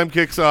screen time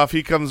kicks off,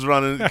 he comes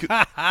running.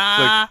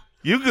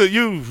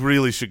 You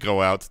really should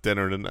go out to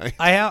dinner tonight.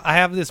 I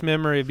have this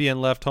memory of being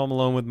left home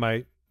alone with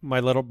my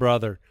little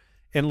brother,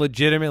 and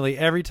legitimately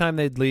every time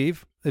they'd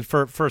leave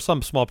for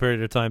some small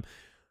period of time,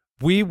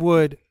 we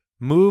would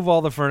move all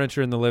the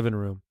furniture in the living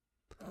room,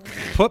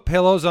 put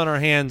pillows on our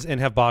hands,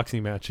 and have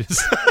boxing matches.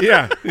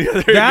 Yeah,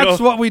 that's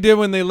what we did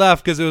when they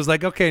left because it was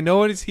okay, no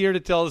one is here to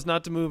tell us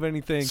not to move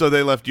anything. So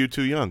they left you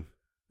too young.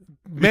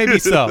 Maybe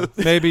so.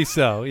 Maybe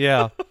so.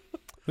 Yeah,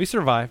 we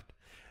survived.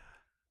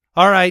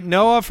 All right,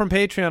 Noah from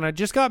Patreon. I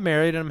just got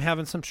married, and I'm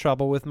having some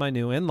trouble with my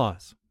new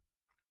in-laws.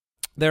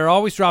 They're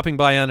always dropping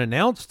by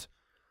unannounced.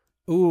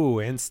 Ooh,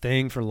 and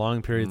staying for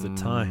long periods of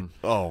time.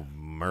 Oh,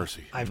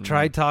 mercy. I've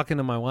tried talking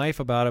to my wife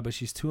about it, but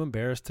she's too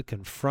embarrassed to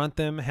confront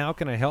them. How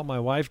can I help my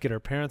wife get her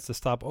parents to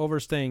stop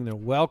overstaying their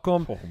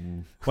welcome?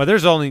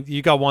 Well,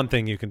 you got one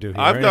thing you can do here.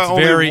 It's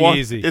very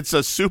easy. It's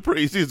a super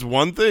easy. It's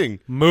one thing.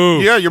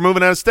 Move. Yeah, you're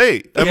moving out of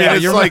state. I mean,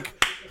 it's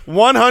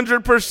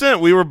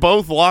 100%. We were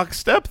both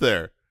lockstep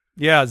there.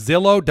 Yeah,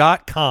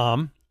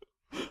 Zillow.com.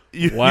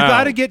 You Wow.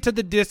 got to get to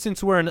the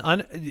distance where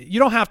you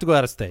don't have to go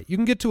out of state. You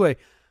can get to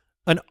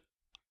an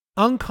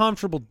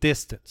uncomfortable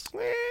distance.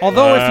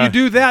 Although if you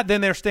do that,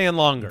 then they're staying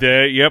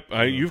longer.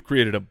 You've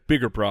created a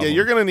bigger problem. Yeah,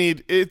 you're going to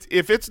need it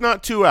if it's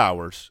not 2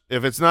 hours.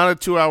 If it's not a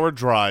 2-hour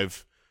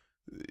drive,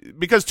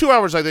 because 2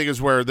 hours I think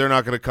is where they're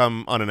not going to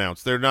come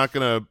unannounced. They're not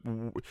going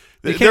to.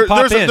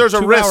 There's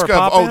a risk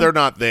of they're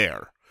not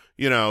there.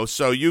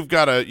 So you've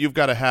got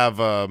to have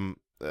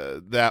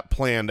that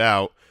planned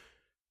out.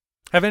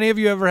 Have any of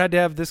you ever had to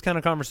have this kind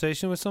of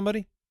conversation with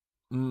somebody?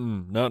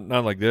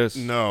 Not like this.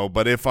 No,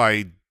 but if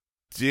I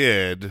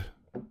did,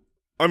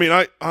 I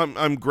mean,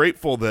 I'm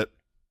grateful that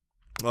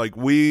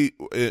we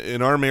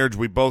in our marriage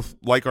we both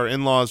like our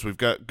in-laws. We've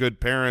got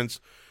good parents,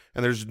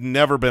 and there's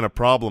never been a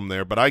problem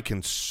there. But I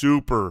can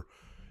super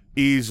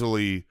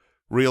easily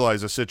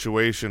realize a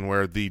situation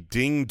where the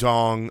ding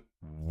dong,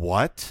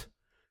 what?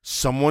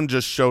 Someone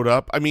just showed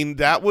up. I mean,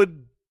 that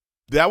would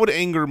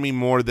anger me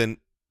more than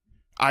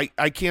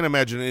I can't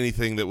imagine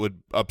anything that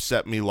would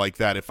upset me like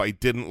that if I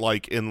didn't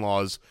like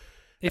in-laws.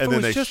 If it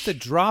was just a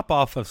drop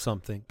off of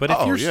something. But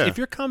if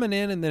you're coming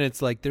in and then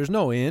it's there's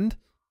no end,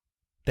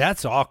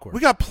 That's awkward.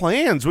 We got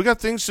plans. We got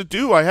things to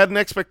do. I had an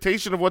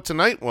expectation of what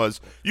tonight was.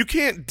 You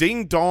can't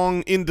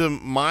ding-dong into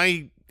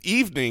my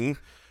evening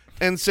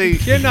and say,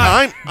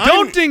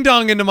 don't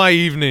ding-dong into my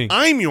evening.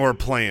 I'm your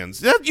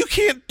plans. You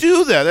can't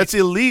do that. That's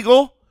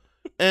illegal.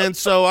 And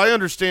so I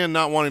understand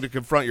not wanting to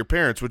confront your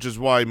parents, which is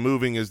why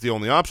moving is the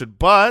only option.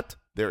 But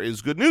there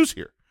is good news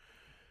here.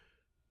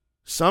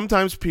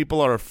 Sometimes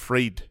people are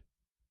afraid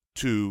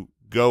to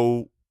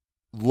go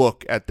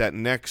look at that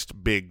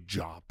next big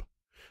job,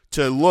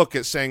 to look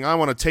at saying, I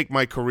want to take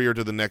my career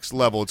to the next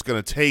level. It's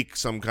going to take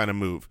some kind of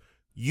move.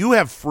 You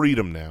have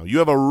freedom now. You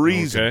have a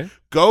reason. Okay.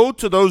 Go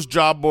to those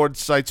job board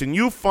sites and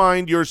you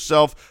find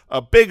yourself a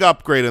big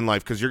upgrade in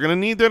life because you're going to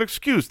need that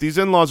excuse. These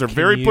in-laws are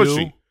very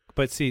pushy.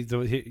 But see,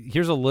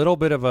 here's a little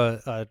bit of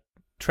a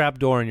trap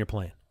door in your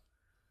plan.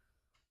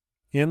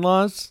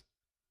 In-laws,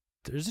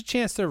 there's a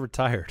chance they're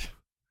retired.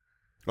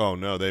 Oh,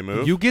 no, they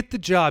move? You get the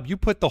job. You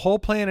put the whole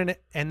plan in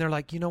it, and they're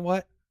like, you know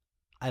what?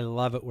 I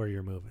love it where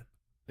you're moving.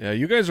 Yeah,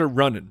 you guys are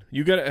running.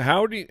 You got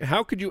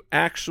how could you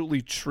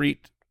actually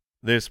treat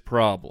this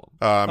problem?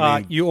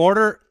 You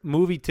order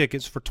movie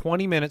tickets for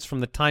 20 minutes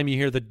from the time you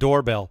hear the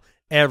doorbell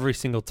every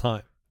single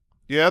time.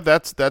 Yeah,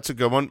 that's a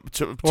good one.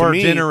 To or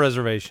me, dinner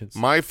reservations.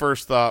 My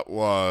first thought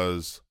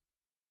was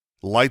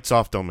lights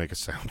off, don't make a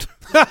sound.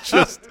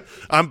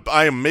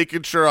 I am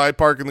making sure I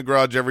park in the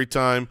garage every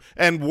time.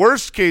 And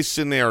worst case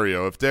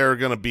scenario, if they're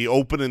going to be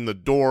opening the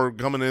door,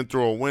 coming in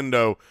through a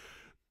window,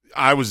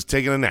 I was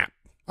taking a nap.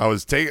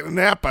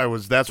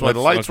 That's why the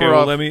lights were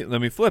off. Let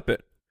me flip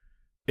it.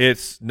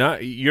 It's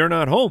not, you're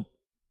not home.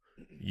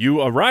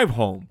 You arrive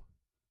home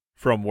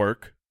from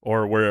work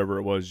or wherever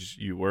it was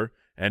you were,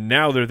 and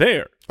now they're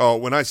there. Oh,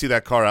 when I see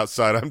that car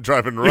outside, I'm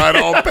driving right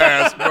all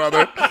past,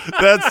 brother.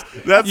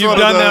 That's You've one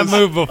done of those. that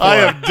move before. I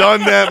have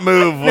done that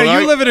move. Yeah,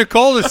 you live in a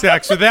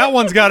cul-de-sac, so that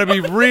one's got to be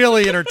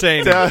really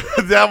entertaining.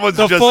 That one's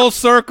the just full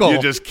circle. You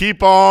just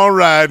keep on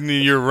riding,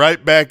 and you're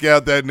right back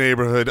out that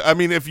neighborhood. I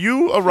mean, if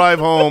you arrive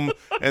home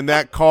and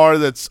that car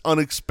that's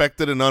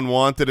unexpected and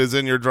unwanted is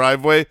in your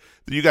driveway,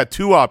 then you got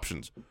two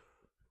options.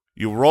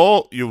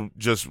 You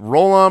just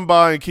roll on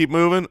by and keep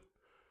moving,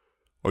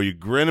 or you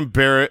grin and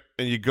bear it,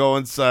 and you go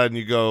inside and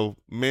you go,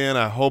 man,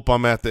 I hope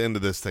I'm at the end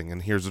of this thing.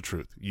 And here's the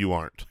truth. You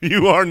aren't.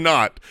 You are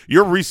not.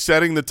 You're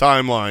resetting the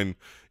timeline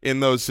in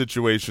those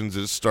situations.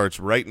 It starts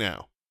right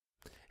now.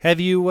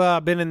 Have you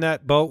been in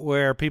that boat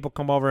where people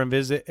come over and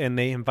visit and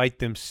they invite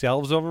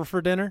themselves over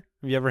for dinner?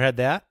 Have you ever had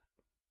that?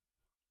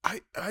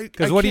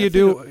 Because what do you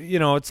do? You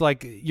know, it's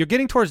like you're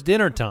getting towards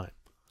dinner time.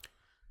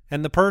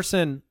 And the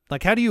person,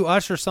 like, how do you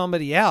usher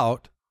somebody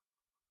out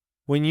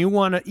when you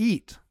want to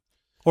eat?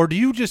 Or do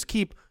you just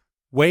keep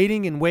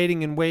waiting and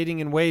waiting and waiting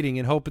and waiting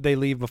and hope they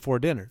leave before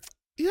dinner?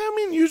 Yeah, I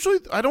mean, usually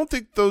I don't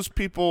think those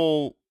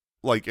people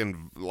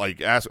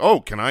ask, oh,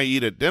 can I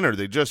eat at dinner?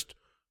 They just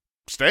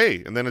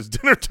stay, and then it's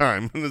dinner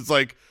time, and it's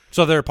like,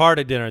 so they're a part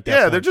of dinner at that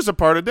point. Yeah, they're just a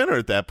part of dinner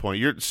at that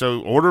point.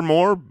 So order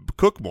more,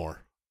 cook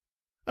more.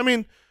 I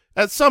mean,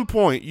 at some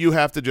point you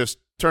have to just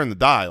turn the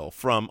dial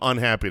from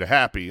unhappy to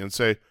happy and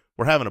say,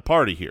 we're having a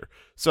party here.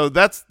 So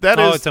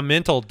it's a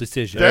mental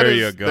decision. There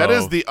you go. That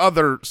is the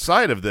other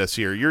side of this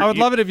here. I would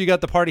love it if you got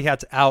the party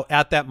hats out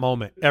at that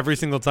moment every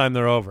single time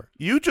they're over.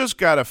 You just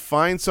got to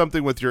find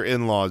something with your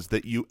in-laws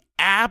that you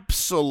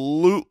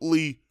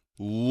absolutely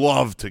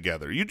love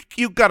together.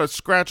 You got to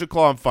scratch a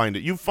claw and find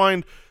it. You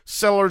find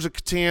Settlers of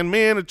Catan,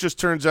 man, it just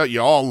turns out you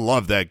all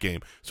love that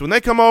game. So when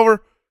they come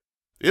over,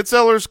 it's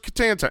Settlers of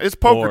Catan time. It's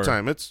poker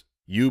time.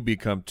 You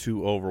become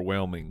too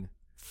overwhelming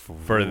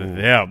for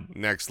them.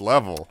 Next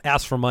level.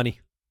 Ask for money.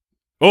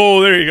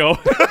 Oh, there you go.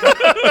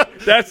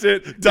 That's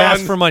it. Done.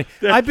 Ask for money.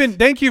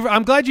 Thank you.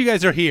 I'm glad you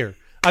guys are here.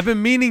 I've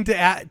been meaning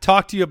to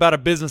talk to you about a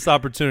business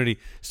opportunity.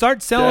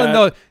 Start selling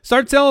the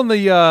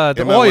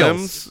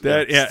oils.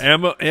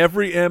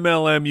 Every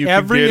MLM you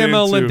every can get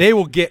MLM into. They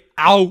will get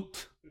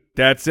out.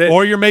 That's it.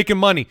 Or you're making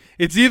money.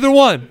 It's either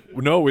one.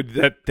 No,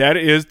 that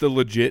is the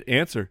legit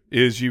answer.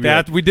 We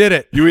did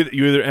it. You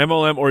either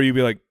MLM or you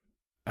be like,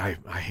 I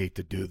hate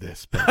to do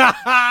this, but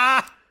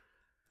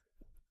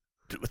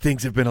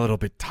things have been a little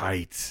bit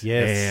tight.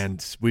 Yes.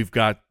 And we've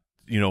got,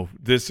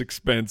 this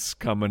expense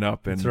coming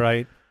up. And that's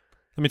right.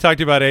 Let me talk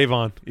to you about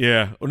Avon.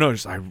 Yeah. Oh, no,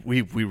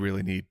 we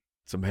really need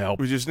some help.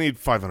 We just need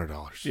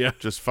 $500. Yeah.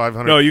 Just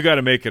 $500. No, you got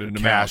to make it in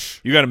cash.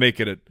 You got to make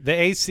it. The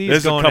AC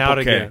is going out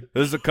again.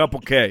 This is a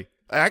couple K.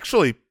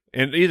 Actually.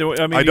 And you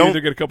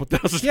either get a couple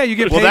thousand. Yeah, you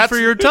get paid for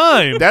your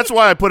time. That's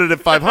why I put it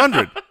at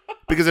 500.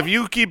 Because if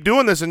you keep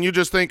doing this and you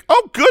just think,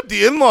 oh, good,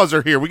 the in-laws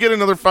are here, we get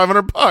another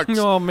 $500.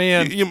 Oh,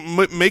 man. You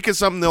make it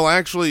something they'll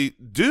actually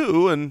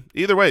do, and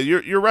either way,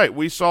 you're right.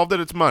 We solved it.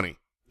 It's money.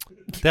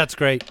 That's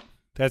great.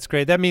 That's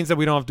great. That means that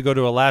we don't have to go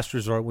to a last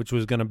resort, which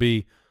was going to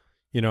be,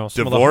 some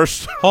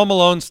divorce, Home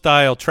Alone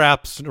style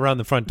traps around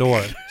the front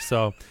door.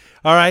 So,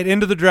 all right,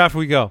 into the draft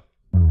we go.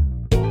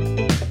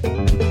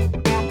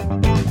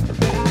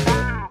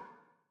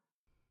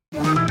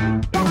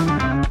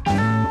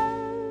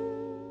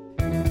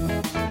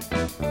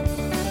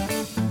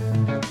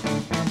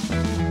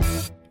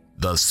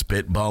 The The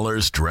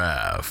Spitballers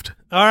Draft.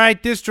 All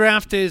right, this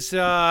draft is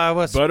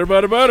what's Butter.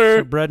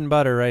 bread and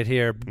butter right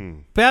here.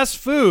 Best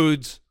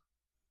foods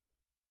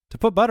to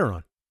put butter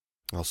on.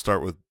 I'll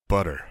start with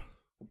butter.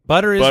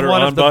 Butter is Butter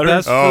one on of the butter?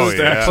 best Oh, foods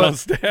yeah. to Stacks put on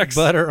stacks.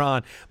 butter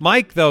on.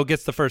 Mike, though,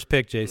 gets the first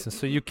pick, Jason,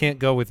 so you can't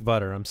go with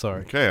butter. I'm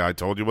sorry. Okay, I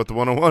told you what the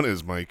 101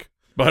 is, Mike.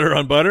 Butter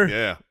on butter?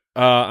 Yeah.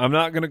 I'm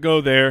not going to go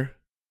there.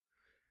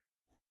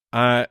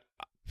 I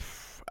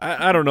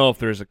don't know if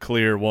there's a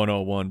clear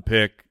 101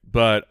 pick,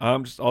 but I'll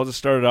just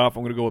start it off.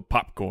 I'm going to go with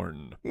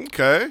popcorn.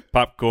 Okay.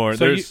 Popcorn.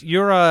 So There's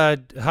you're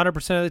 100%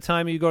 of the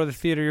time you go to the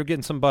theater, you're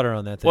getting some butter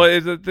on that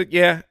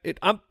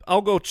thing.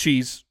 I'll go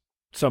cheese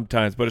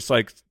sometimes, but it's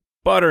like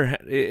butter.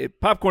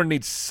 Popcorn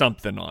needs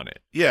something on it.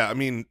 Yeah, I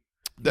mean,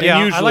 yeah,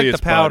 I usually like it's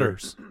the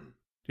powders.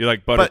 You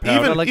like butter but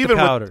powder? I like the even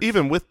powders.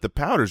 even with the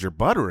powders, you're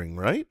buttering,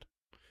 right?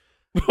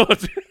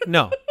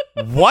 No.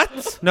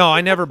 What? No,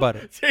 I never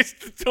butter. Jason,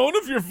 the tone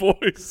of your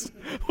voice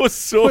was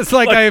so. It's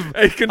like I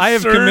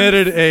have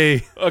committed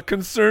a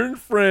concerned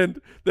friend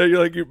that you're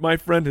like my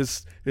friend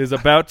is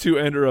about to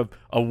enter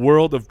a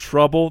world of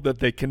trouble that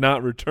they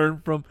cannot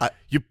return from.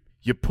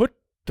 You put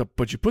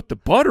the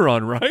butter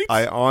on, right?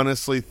 I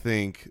honestly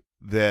think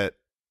that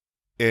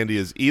Andy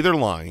is either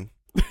lying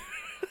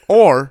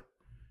or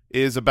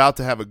is about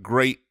to have a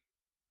great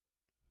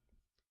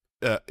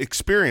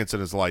experience in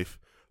his life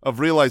of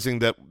realizing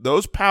that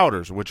those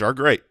powders, which are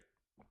great,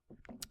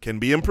 can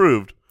be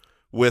improved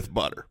with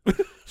butter.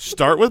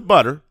 Start with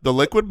butter, the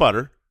liquid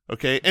butter,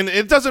 okay? And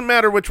it doesn't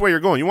matter which way you're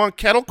going. You want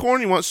kettle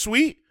corn? You want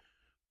sweet?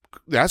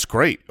 That's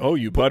great. Oh,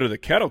 you butter the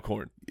kettle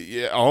corn.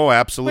 Yeah. Oh,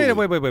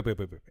 absolutely.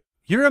 Wait.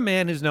 You're a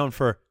man who's known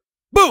for,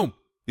 boom,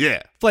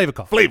 Yeah.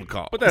 Flavacol.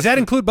 Flavacol. Does that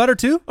include butter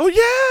too? Oh,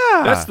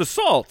 yeah. That's the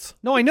salt.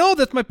 No, I know.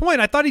 That's my point.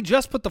 I thought he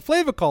just put the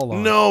Flavacol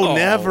on. No, Oh.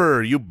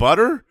 never. You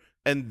butter,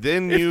 and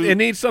then you... It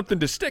needs something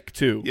to stick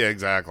to. Yeah,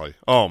 exactly.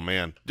 Oh,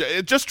 man.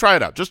 Just try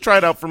it out. Just try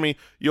it out for me.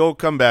 You'll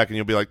come back, and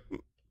you'll be like,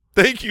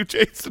 thank you,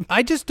 Jason.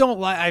 I just don't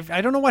like.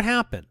 I don't know what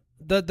happened.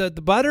 The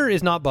butter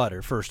is not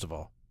butter. First of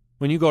all,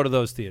 when you go to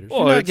those theaters, Well,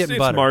 you're not it's getting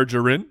butter.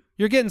 margarine.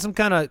 You're getting some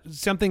kind of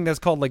something that's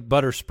called like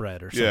butter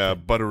spread or something. Yeah,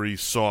 buttery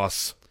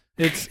sauce.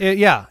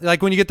 Yeah,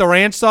 like when you get the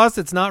ranch sauce,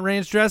 it's not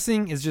ranch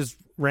dressing. It's just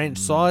ranch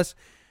sauce.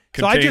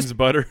 Contains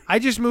butter. I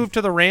just moved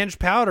to the ranch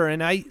powder,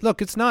 and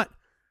it's not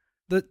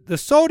the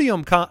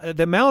sodium.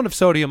 The amount of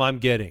sodium I'm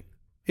getting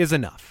is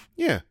enough.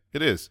 Yeah,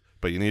 it is.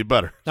 But you need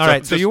butter. All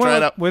right, so just you try it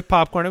went out. with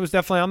popcorn. It was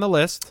definitely on the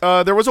list.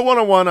 There was a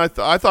 101. I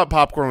thought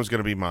popcorn was going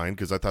to be mine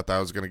because I thought that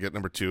was going to get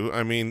number 2.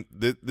 I mean,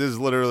 this is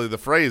literally the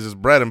phrase is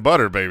bread and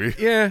butter, baby.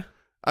 Yeah.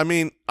 I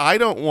mean, I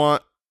don't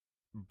want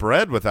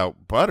bread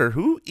without butter.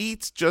 Who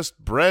eats just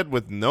bread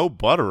with no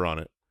butter on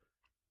it?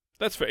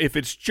 That's fair. If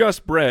it's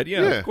just bread,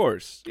 yeah, Yeah. of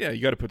course. Yeah,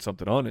 you got to put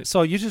something on it.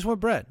 So you just went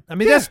bread. I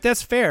mean, Yeah.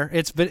 that's fair.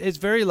 It's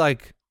very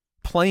like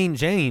plain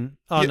Jane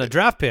on Yeah. the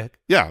draft pick.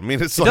 Yeah, I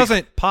mean, it's It like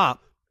doesn't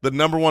pop. the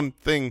number one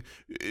thing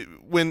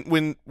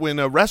when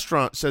a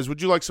restaurant says,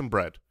 "Would you like some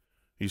bread?"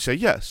 You say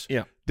yes.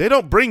 Yeah. They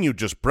don't bring you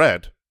just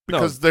bread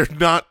because they're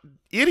not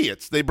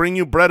idiots. They bring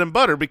you bread and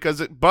butter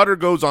because butter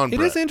goes on It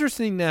bread. is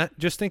interesting that,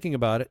 just thinking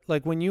about it,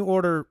 like when you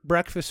order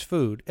breakfast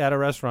food at a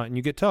restaurant and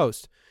you get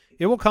toast,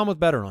 it will come with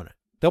butter on it.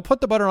 They'll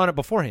put the butter on it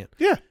beforehand.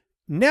 Yeah.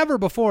 Never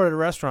before at a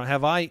restaurant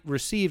have I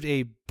received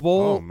a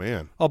bowl, Oh,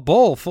 man. a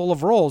bowl full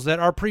of rolls that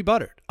are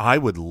pre-buttered. I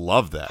would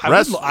love that.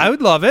 I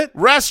would love it.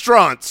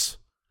 Restaurants,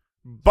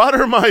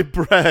 butter my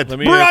bread. Let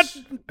me ask,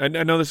 I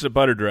know this is a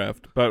butter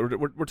draft, but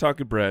we're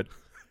talking bread.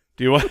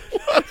 Do you want?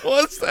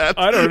 What was that?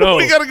 I don't know.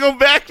 We got to go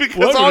back because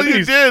What all were you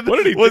these- did what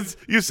did he was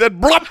you said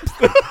 "blup."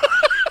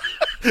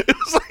 It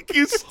was like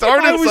you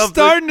started I was something.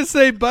 starting to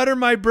say butter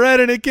my bread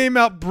and it came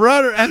out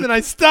butter and then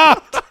I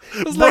stopped.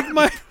 It was like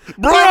my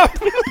Blup.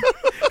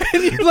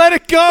 and you let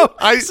it go.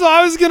 So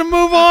I was going to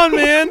move on,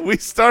 man. We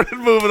started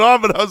moving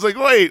on, but I was like,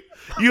 wait,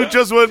 you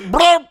just went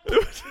 "blup."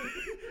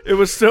 It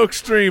was so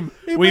extreme.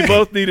 We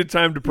both needed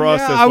time to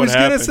process Yeah, I what was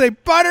going to happened. say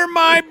butter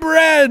my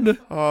bread.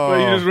 But,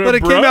 you just went, But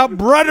it came out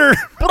butter.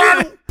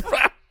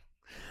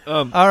 All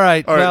right. All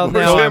right, Well,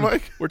 where's now Sam,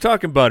 Mike? We're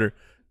talking butter.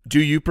 Do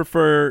you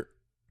prefer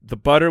the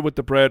butter with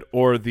the bread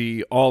or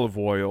the olive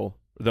oil?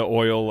 The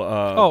oil.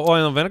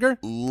 oil and vinegar?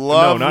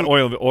 Love no, not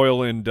oil.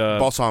 Oil and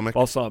balsamic.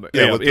 Balsamic.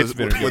 Yeah, Yeah, with it's the-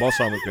 vinegar. with-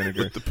 Balsamic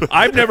vinegar.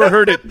 I've never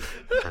heard it,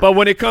 but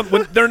when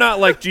they're not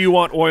like, do you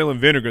want oil and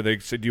vinegar? They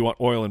say, do you want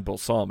oil and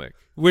balsamic?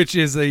 Which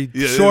is a Yeah,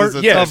 it short is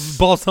a- Yes. of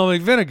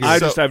balsamic vinegar.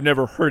 I've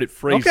never heard it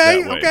phrased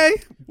okay, that way. okay.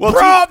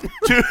 Well,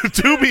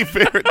 to be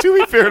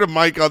fair to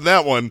Mike on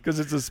that one, Because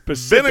it's a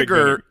specific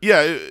vinegar.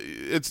 Yeah,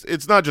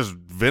 it's not just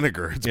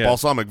vinegar. It's Yeah.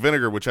 balsamic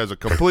vinegar, which has a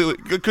completely.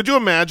 Could you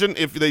imagine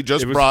if they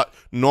just It was- brought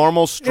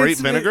normal straight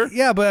vinegar?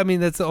 Yeah, but I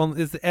mean it's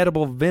the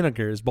edible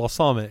vinegar is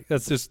balsamic.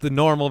 That's just the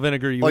normal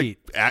vinegar you Like eat.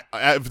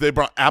 if they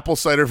brought apple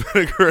cider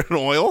vinegar and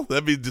oil,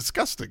 that'd be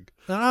disgusting.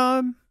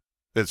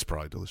 It's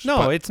probably delicious. No,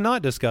 but- it's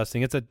not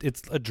disgusting. It's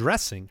a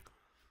dressing.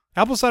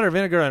 Apple cider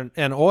vinegar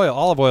and oil,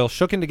 olive oil,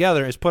 shooken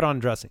together is put on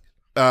dressing.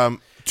 To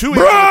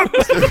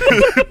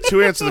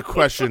answer the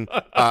question,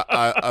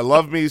 I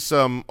love me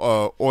some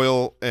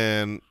oil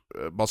and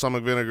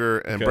balsamic vinegar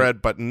and Okay.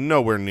 bread, but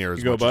nowhere near as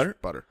You go much butter?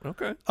 as butter.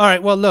 Okay. All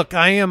right. Well, look,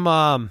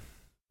 I'm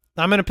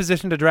in a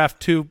position to draft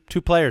two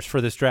players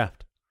for this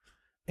draft,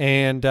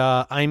 and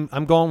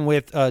I'm going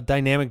with a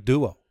dynamic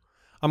duo.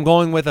 I'm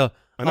going with a.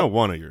 I know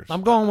one of yours.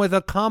 I'm going with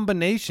a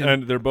combination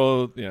And they're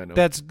both, yeah, I know.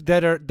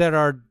 that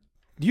are.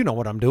 You know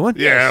what I'm doing?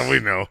 Yeah, we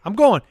know. I'm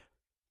going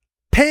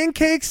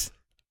pancakes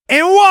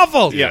and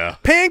waffles. Yeah.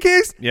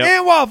 Pancakes Yep.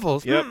 and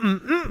waffles. Yep.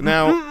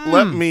 Now,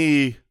 let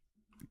me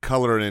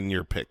color in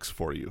your picks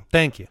for you.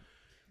 Thank you.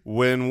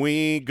 When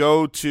we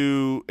go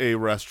to a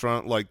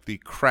restaurant like the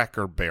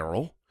Cracker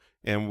Barrel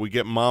and we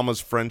get Mama's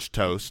French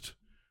Toast,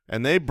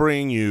 and they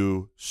bring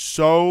you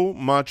so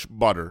much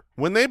butter,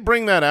 when they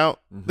bring that out,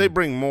 they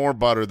bring more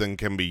butter than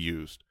can be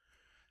used.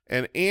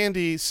 And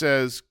Andy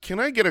says, "Can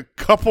I get a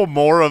couple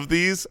more of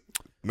these?"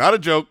 Not a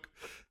joke.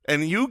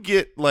 And you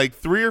get like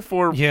 3 or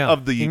 4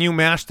 of the and you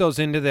mash those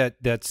into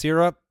that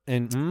syrup,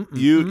 and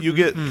you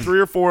get 3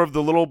 or 4 of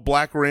the little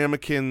black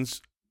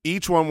ramekins,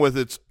 each one with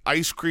its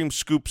ice cream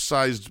scoop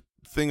sized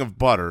thing of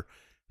butter.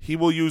 He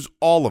will use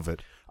all of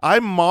it. I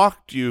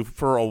mocked you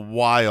for a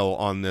while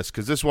on this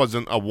because this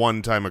wasn't a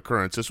one-time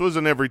occurrence. This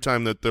wasn't every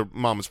time that the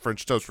Mama's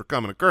French Toast were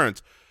coming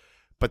occurrence.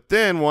 But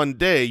then one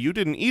day you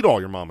didn't eat all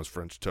your Mama's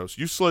French Toast.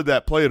 You slid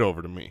that plate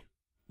over to me.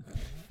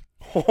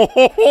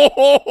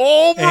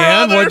 Oh, and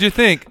brother. what'd you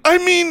think? I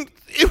mean,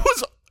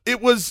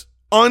 it was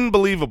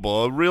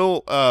unbelievable. A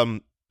real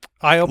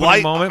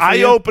Eye-opening moment. For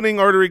you? eye-opening,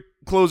 artery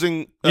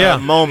closing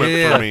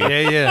moment for me.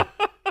 Yeah.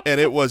 And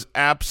it was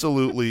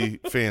absolutely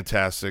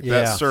fantastic.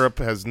 Yeah. That syrup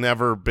has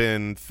never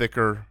been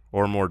thicker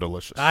or more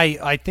delicious.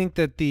 I think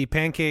that the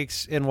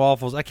pancakes and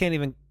waffles, I can't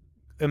even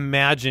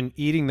imagine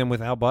eating them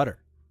without butter.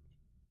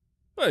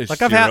 Well, Like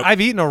syrup.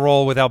 I've eaten a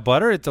roll without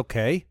butter. It's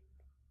okay.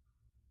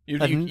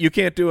 You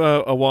can't do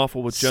a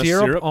waffle with just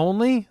syrup.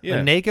 Only? Yeah.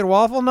 A naked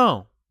waffle?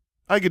 No.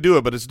 I could do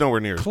it, but it's nowhere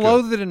near as good.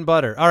 Clothe it in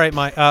butter. All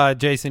right,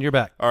 Jason, you're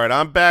back. All right,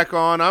 I'm back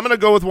on. I'm going to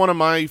go with one of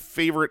my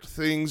favorite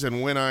things,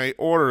 and when I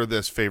order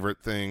this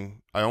favorite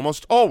thing, I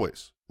almost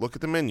always look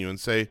at the menu and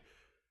say,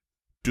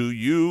 do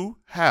you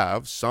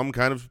have some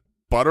kind of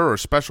butter or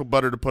special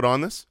butter to put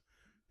on this?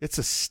 It's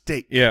a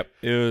steak. Yeah,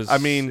 it was. I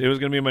mean, it was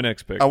going to be my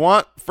next pick. I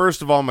want,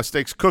 first of all, my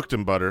steaks cooked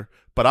in butter,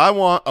 but I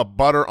want a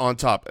butter on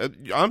top.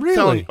 I'm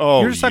telling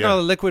You're just talking about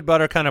the liquid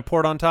butter kind of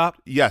poured on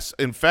top? Yes.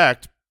 In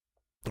fact,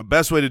 the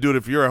best way to do it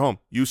if you're at home,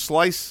 you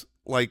slice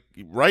like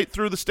right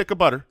through the stick of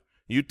butter.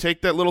 You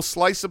take that little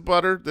slice of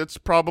butter that's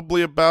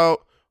probably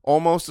about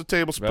almost a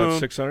tablespoon. About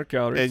 600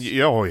 calories. And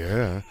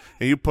and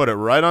you put it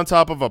right on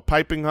top of a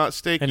piping hot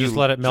steak. And you just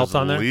let it melt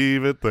on there?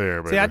 Leave it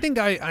there, baby. See, I think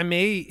I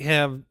may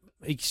have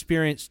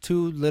experienced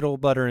too little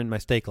butter in my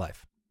steak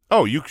life.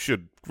 Oh, you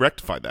should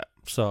rectify that.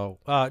 So,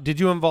 did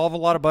you involve a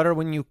lot of butter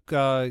when you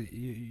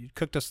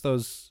cooked us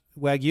those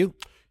Wagyu?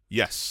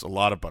 Yes, a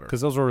lot of butter.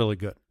 Because those were really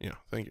good. Yeah,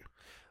 thank you.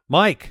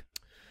 Mike,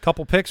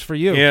 couple picks for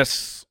you.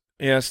 Yes.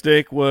 Yeah,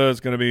 steak was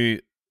going to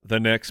be the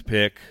next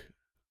pick.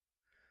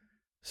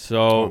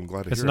 So I'm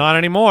glad to It's hear not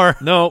anymore.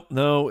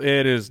 No,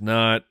 it is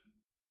not.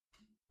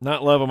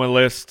 Not love on my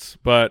list,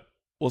 but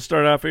we'll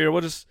start off here.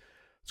 Let's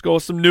go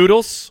with some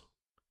noodles,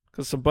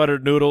 because some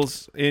buttered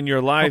noodles in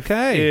your life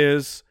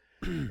is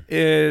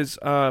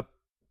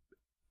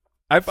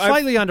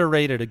slightly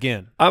underrated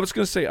again. I was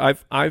going to say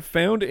I've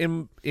found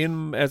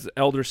in as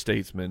elder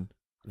statesman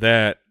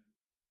that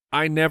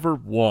I never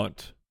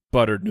want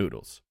buttered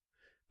noodles,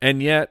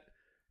 and yet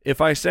if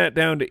I sat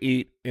down to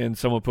eat and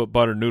someone put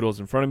buttered noodles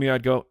in front of me,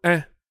 I'd go,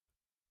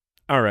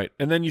 all right.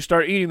 And then you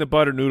start eating the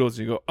buttered noodles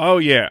and you go, oh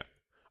yeah,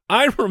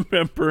 I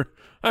remember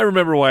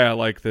why I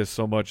like this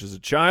so much as a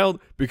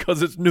child,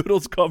 because it's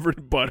noodles covered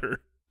in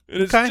butter.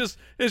 And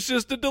it's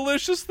just a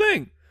delicious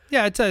thing.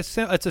 Yeah, it's a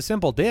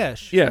simple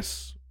dish.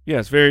 Yes,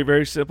 very,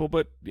 very simple,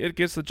 but it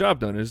gets the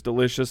job done. It's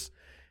delicious.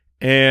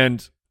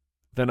 And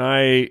then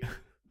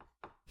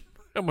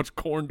how much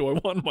corn do I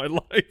want in my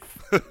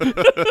life?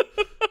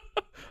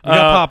 You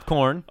got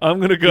popcorn. I'm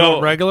gonna You go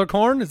want regular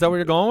corn. Is that what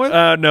you're going with?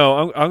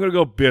 No, I'm gonna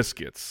go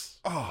biscuits.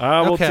 Oh,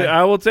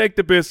 I will take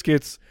the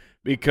biscuits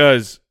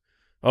because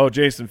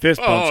Jason fist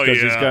bumps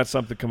because he's got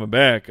something coming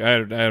back.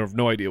 I have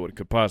no idea what it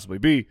could possibly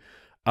be.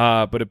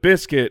 But a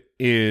biscuit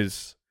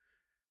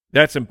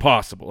that's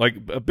impossible. Like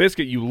a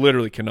biscuit, you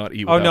literally cannot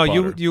eat. Without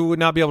butter. you would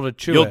not be able to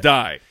chew. You'll it.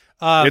 die.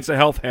 It's a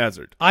health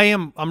hazard.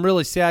 I'm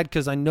really sad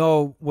because I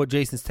know what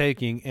Jason's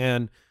taking,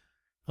 and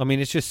I mean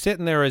it's just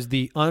sitting there as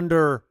the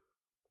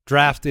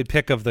underdrafted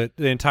pick of the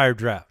entire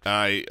draft.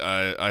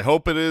 I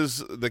hope it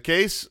is the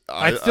case.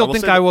 I still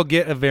think I will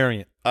get a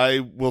variant. I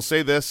will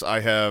say this.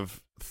 I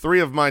have 3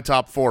 of my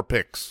top 4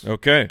 picks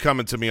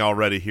coming to me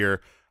already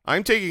here.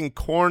 I'm taking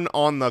corn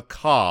on the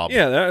cob.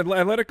 Yeah, I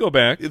let it go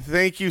back.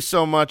 Thank you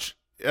so much.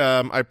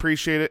 I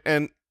appreciate it.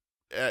 And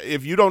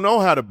if you don't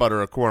know how to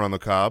butter a corn on the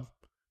cob,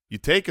 you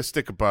take a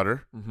stick of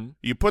butter,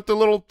 you put the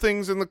little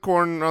things in the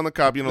corn on the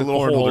cob, the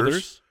little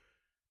holders,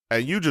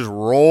 and you just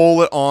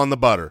roll it on the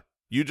butter.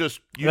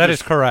 That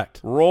is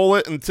correct. Roll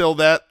it until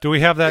that. Do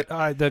we have that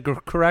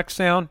the correct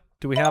sound?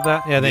 Do we have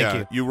that? Yeah, thank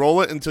you. You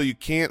roll it until you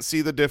can't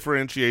see the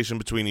differentiation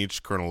between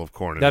each kernel of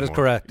corn That is anymore.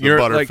 correct. The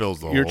butter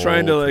fills the You're whole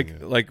trying to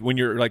thing. like when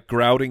you're like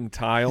grouting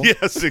tile.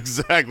 Yes,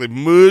 exactly.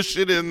 Mush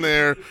it in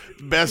there.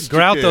 Best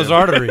Grout you those can.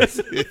 arteries.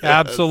 Yes.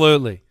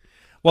 Absolutely.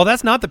 Well,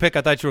 that's not the pick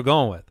I thought you were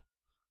going with.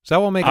 So that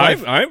will make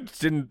life.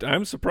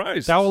 I'm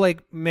surprised. That will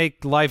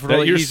make life that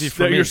really you're, easy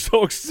for that me. you're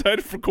so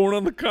excited for corn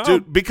on the cob.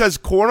 Dude, because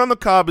corn on the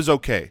cob is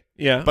okay.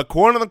 Yeah. But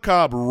corn on the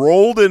cob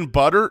rolled in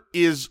butter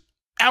is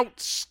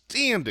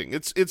outstanding.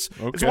 It's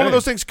one Okay. of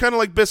those things kind of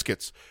like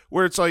biscuits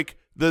where it's like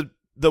the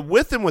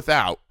with and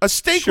without. A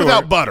steak Sure.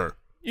 without butter.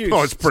 You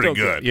It's pretty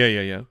still good. Yeah.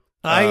 No,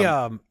 I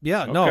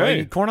Okay.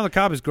 mean, corn on the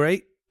cob is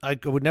great. I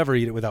would never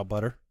eat it without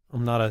butter.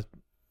 I'm not a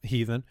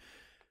heathen.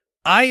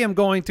 I am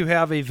going to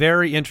have a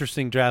very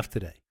interesting draft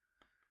today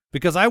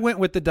because I went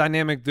with the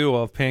dynamic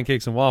duo of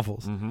pancakes and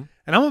waffles, and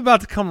I'm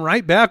about to come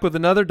right back with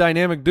another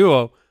dynamic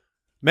duo: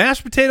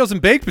 mashed potatoes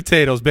and baked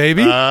potatoes,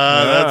 baby.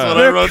 That's what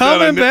I They're wrote down.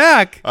 coming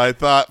back. I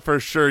thought for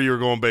sure you were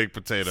going baked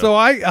potato. So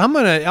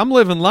I'm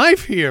living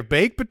life here.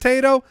 Baked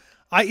potato.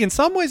 In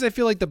some ways I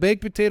feel like the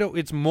baked potato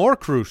it's more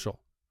crucial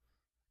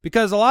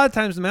because a lot of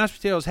times the mashed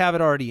potatoes have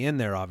it already in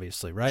there,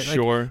 obviously, right?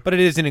 Sure. But it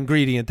is an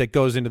ingredient that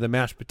goes into the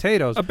mashed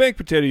potatoes. A baked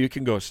potato, you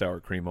can go sour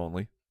cream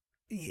only.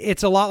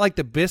 It's a lot like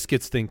the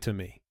biscuits thing to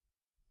me.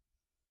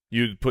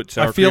 You put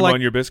sour feel cream like-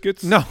 on your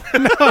biscuits? No.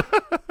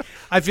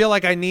 I feel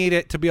like I need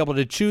it to be able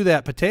to chew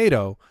that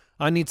potato.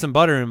 I need some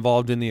butter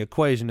involved in the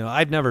equation. Now,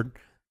 I've never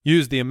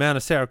used the amount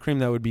of sour cream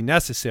that would be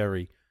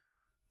necessary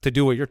to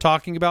do what you're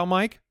talking about,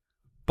 Mike,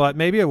 but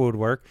maybe it would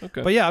work.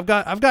 Okay. But yeah,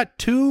 I've got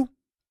two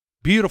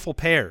beautiful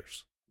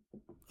pairs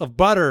of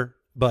butter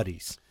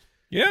buddies.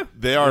 Yeah.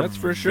 They are that's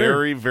for sure.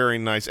 very, very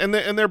nice. And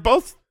they're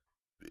both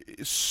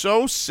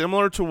so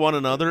similar to one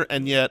another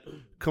and yet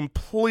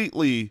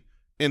completely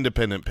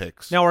independent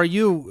picks. Now, are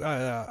you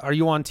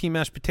on team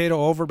mashed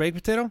potato over baked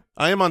potato?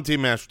 I am on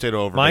team mashed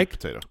potato over Mike?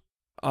 baked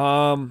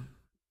potato.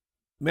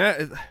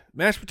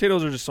 Mashed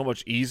potatoes are just so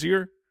much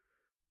easier,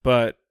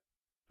 but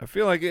I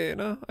feel like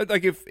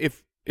like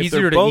if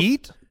Easier they're to both,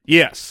 eat,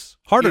 yes,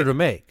 harder Yeah. to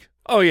make.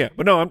 Oh yeah,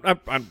 but no,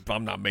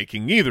 I'm not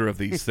making either of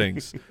these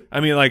things.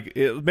 I mean, like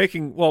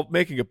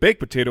making a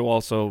baked potato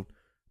also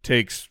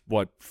takes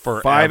what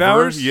 5 Forever?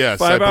 hours? Yes,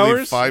 5 I believe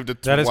hours. 5 to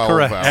 12 That is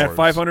correct. hours. At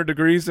 500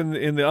 degrees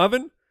in the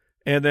oven,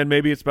 and then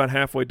maybe it's about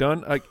halfway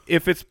done. Like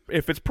if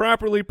it's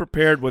properly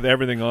prepared with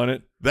everything on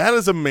it. That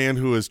is a man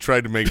who has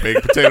tried to make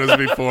baked potatoes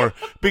before,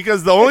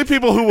 because the only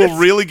people who will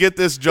really get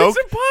this joke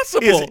It's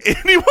impossible. is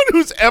anyone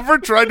who's ever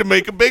tried to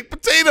make a baked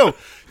potato.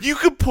 You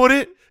could put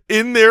it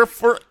in there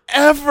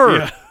forever.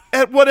 Yeah.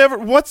 At whatever.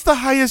 What's the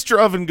highest your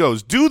oven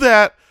goes? Do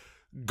that.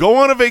 Go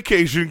on a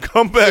vacation.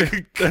 Come back.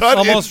 And cut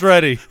Almost it.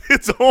 ready.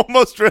 It's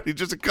almost ready.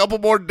 Just a couple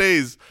more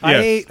days. I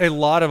Yes. ate a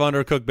lot of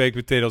undercooked baked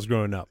potatoes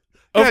growing up.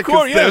 Yeah, Of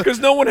course, 'cause yeah, the- because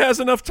no one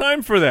has enough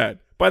time for that.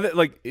 By the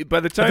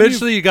time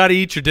Eventually, you got to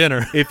eat your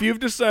dinner. if you've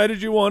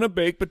decided you want a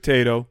baked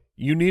potato,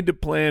 you need to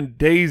plan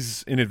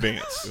days in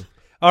advance.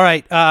 All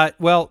right.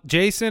 Well,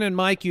 Jason and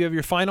Mike, you have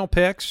your final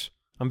picks.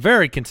 I'm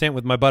very content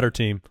with my butter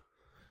team.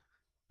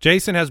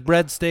 Jason has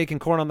bread, steak,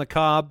 and corn on the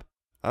cob.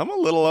 I'm a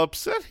little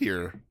upset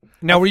here.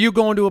 Now, were you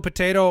going to a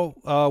potato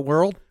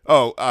world?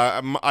 Oh,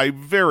 I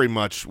very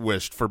much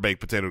wished for baked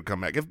potato to come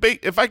back.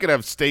 If I could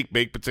have steak,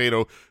 baked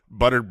potato,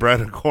 buttered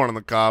bread, and corn on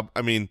the cob,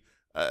 I mean,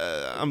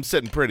 I'm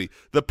sitting pretty.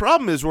 The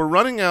problem is we're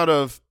running out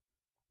of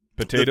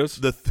Potatoes?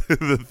 The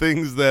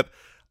things that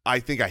I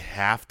think I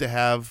have to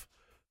have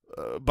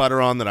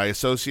butter on that I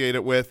associate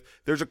it with.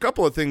 There's a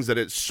couple of things that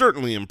it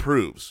certainly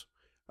improves,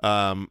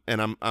 and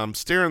I'm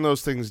staring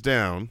those things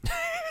down.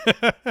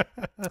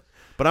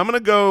 But I'm gonna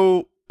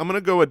go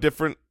a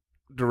different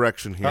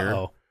direction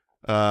here.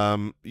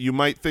 Uh-oh. You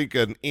might think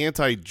an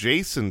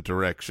anti-Jason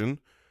direction,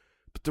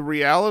 but the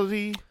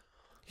reality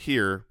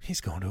here,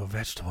 He's going to a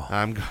vegetable.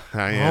 I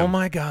am. Oh,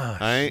 my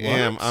gosh. I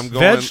am. I'm going.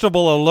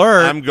 Vegetable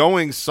alert. I'm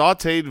going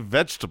sautéed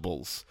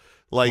vegetables.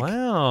 Like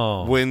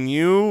wow. when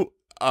you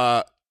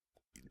That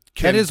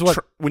is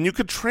what- when you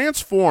could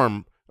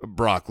transform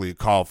broccoli,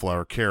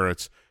 cauliflower,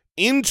 carrots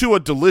into a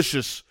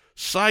delicious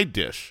side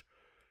dish.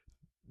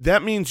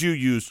 That means you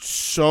used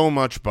so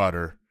much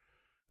butter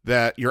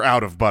that you're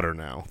out of butter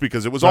now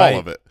because it was Right. all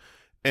of it.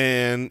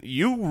 And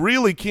you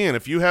really can,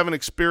 if you haven't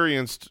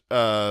experienced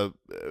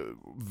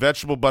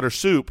vegetable butter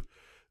soup,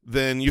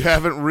 then you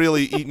haven't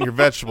really eaten your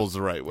vegetables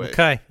the right way.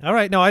 Okay. All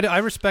right. No, I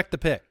respect the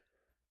pick.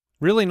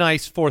 Really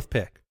nice fourth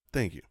pick.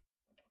 Thank you.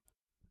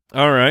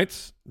 All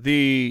right.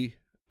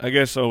 I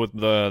guess so with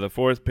the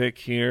fourth pick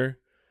here.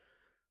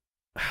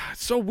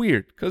 It's so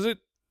weird because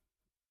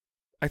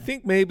I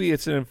think maybe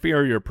it's an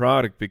inferior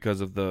product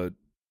because of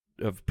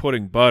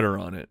putting butter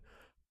on it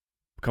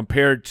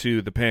compared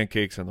to the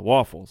pancakes and the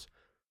waffles.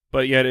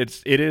 But yet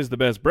it is the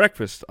best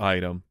breakfast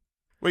item.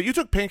 Wait, you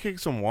took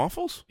pancakes and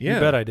waffles? Yeah. You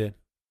bet I did.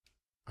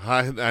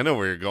 I know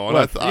where you're going.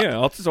 Well, I thought, yeah.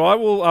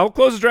 I'll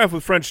close the draft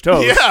with French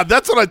toast. Yeah,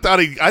 that's what I thought.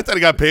 I thought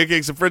he got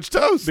pancakes and French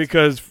toast.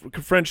 Because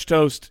French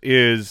toast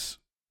is,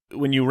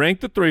 when you rank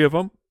the three of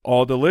them,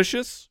 all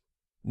delicious.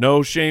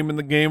 No shame in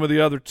the game of the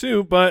other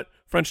two, but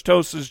French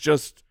toast is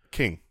just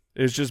king.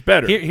 It's just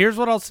better. Here's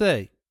what I'll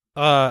say.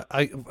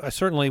 I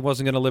certainly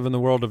wasn't going to live in the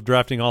world of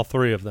drafting all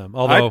three of them,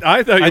 although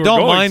I thought you I were don't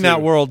going mind to.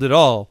 that world at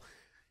all.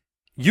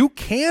 You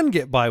can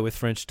get by with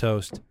French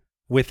toast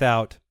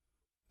without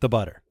the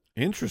butter.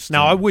 Interesting.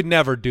 Now, I would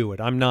never do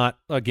it. I'm not,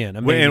 again,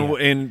 a maniac.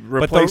 and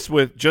replace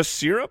with just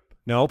syrup?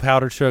 No,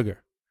 powdered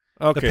sugar.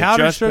 Okay, the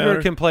powdered just sugar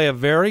powder? can play a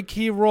very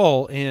key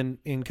role in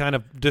kind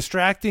of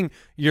distracting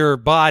your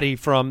body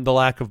from the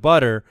lack of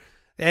butter.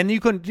 And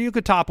you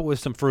could top it with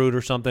some fruit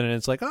or something, and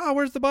it's like, oh,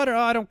 where's the butter? Oh,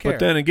 I don't care. But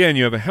then again,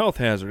 you have a health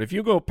hazard. If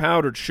you go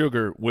powdered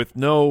sugar with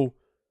no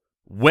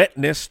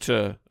wetness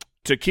to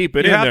keep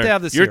it You in have there, to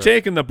have the you're syrup.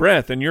 taking the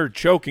breath and you're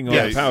choking on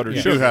Yeah, powdered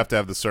you sugar. do have to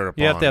have the syrup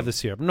You have on. to have the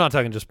syrup. I'm not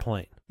talking just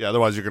plain. Yeah,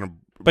 otherwise you're going to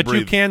But breathe.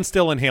 you can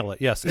still inhale it,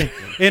 yes.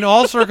 In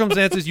all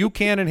circumstances, you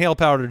can inhale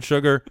powdered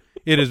sugar.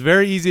 It is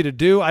very easy to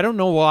do. I don't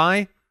know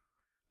why,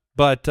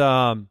 but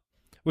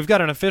we've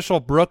got an official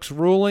Brooks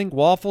ruling.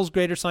 Waffles,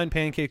 greater sign.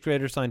 Pancakes,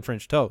 greater sign.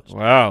 French toast.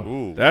 Wow,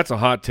 Ooh. that's a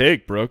hot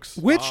take, Brooks.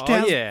 Which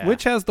Oh, yeah.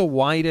 which has the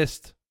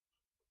widest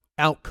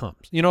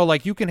outcomes? You know,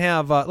 like you can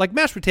have like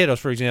mashed potatoes,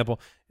 for example.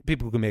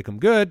 People can make them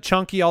good,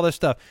 chunky, all this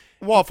stuff.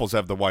 Waffles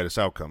have the widest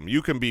outcome.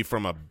 You can be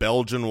from a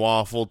Belgian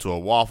waffle to a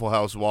Waffle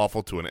House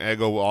waffle to an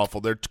Eggo waffle.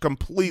 They're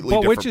completely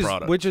But different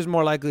products. which is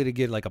more likely to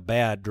get like a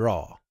bad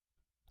draw?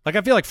 Like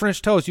I feel like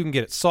French toast, you can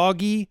get it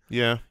soggy.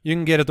 Yeah. You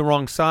can get it the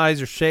wrong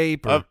size or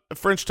shape. Or,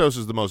 French toast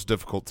is the most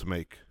difficult to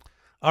make.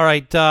 all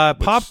right,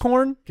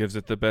 popcorn. Gives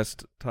it the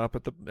best top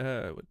at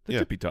the Yeah.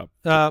 tippy top.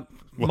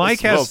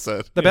 Mike well has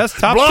said. the best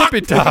top Blark!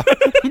 tippy top.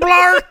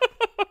 Blark!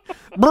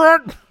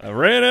 Blark! I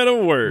ran out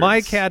of words.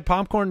 Mike had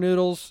popcorn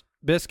noodles,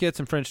 biscuits,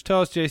 and French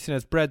toast. Jason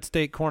has bread,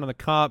 steak, corn on the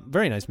cob.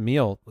 Very nice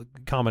meal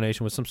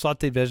combination with some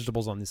sauteed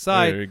vegetables on the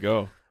side. There you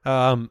go.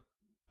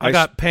 I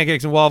got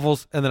pancakes and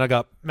waffles, and then I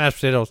got mashed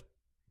potatoes,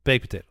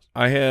 baked potatoes.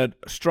 I had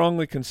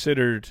strongly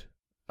considered.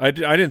 I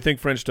didn't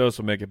think French toast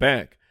would make it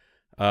back,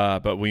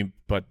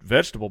 but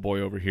Vegetable Boy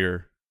over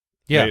here,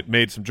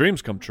 made some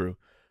dreams come true.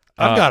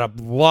 I've got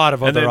a lot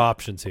of and other then-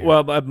 options here.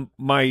 Well,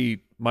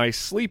 my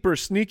sleeper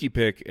sneaky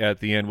pick at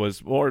the end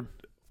was more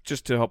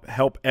just to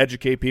help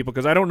educate people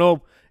because I don't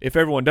know if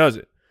everyone does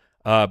it,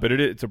 but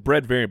it's a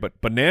bread variant.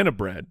 But banana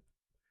bread,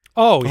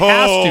 oh, he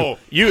has to.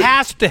 You-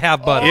 has to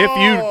have butter. if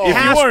you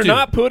Has are to.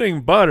 not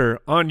putting butter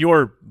on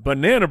your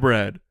banana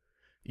bread,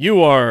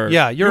 you are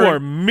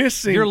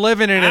missing. You're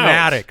living in an out.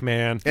 attic,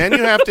 man. And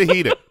you have to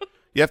heat it.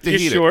 You have to You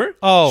heat sure? it.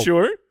 Oh.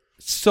 sure.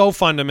 So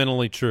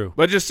fundamentally true.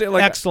 But just say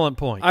like Excellent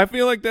point. I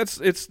feel like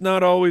it's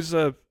not always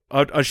a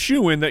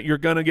shoe-in that you're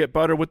gonna get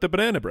butter with the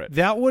banana bread.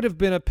 That would have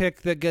been a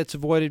pick that gets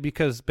avoided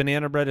because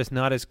banana bread is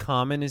not as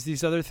common as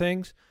these other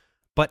things.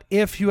 But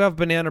if you have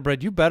banana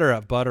bread, you better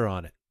have butter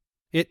on it.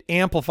 It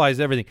amplifies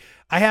everything.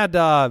 I had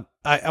I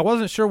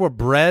wasn't sure what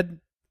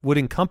bread would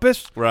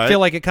encompass. Right. I feel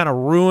like it kind of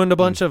ruined a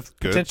bunch of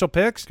Good. potential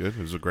picks. Good.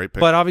 It was a great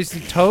pick. But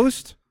obviously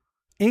toast,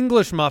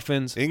 English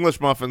muffins, English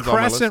muffins on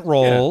my list. crescent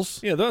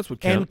rolls, Yeah, those would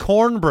count. and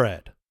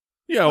cornbread.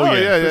 yeah, Oh,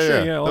 yeah, for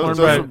sure. yeah. all Those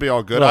cornbread. would be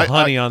all good. A little I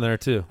honey on there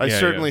too. I Yeah,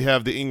 certainly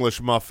have the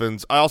English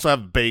muffins. I also have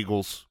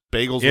bagels.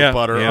 Bagels Yeah, with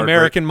butter. yeah. are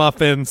American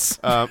muffins.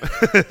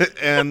 great.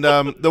 And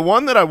the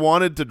one that I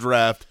wanted to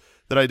draft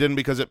that I didn't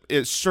because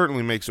it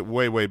certainly makes it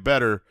way, way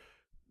better,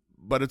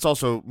 but it's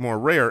also more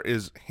rare,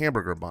 is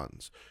hamburger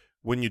buns.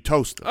 When you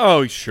toast them.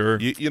 Oh, sure.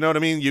 You know what I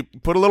mean? You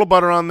put a little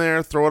butter on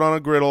there, throw it on a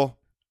griddle,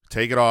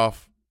 take it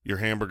off. Your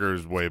hamburger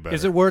is way better.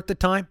 Is it worth the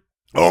time?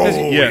 Oh,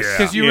 yes. yeah.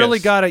 Because you Yes. really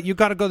got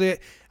to go the.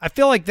 I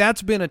feel like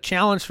that's been a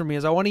challenge for me.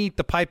 Is I want to eat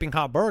the piping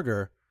hot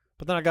burger,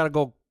 but then I got to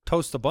go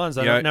toast the buns.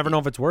 I Yeah, never know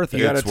if it's worth it.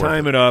 You got to It's worth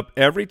time it. it up.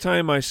 Every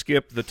time I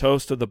skip the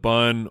toast of the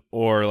bun,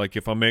 or like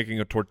if I'm making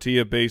a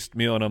tortilla-based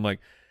meal, and I'm like,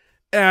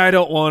 I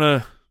don't want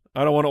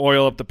to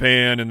oil up the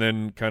pan, and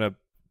then kind of,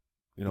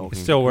 It's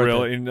still worth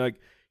grill it. And you're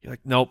like,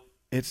 nope.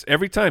 It's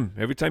every time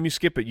you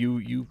skip it,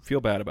 you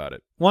feel bad about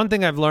it. One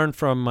thing I've learned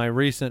from my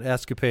recent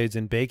escapades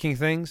in baking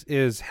things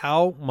is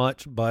how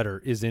much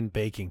butter is in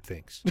baking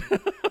things.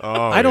 Oh,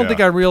 I don't yeah.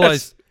 think I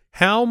realized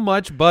how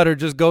much butter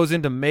just goes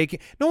into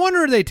making. No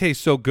wonder they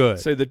taste so good.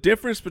 So the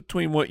difference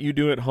between what you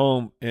do at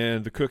home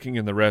and the cooking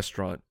in the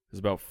restaurant is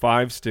about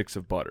 5 sticks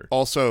of butter.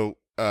 Also,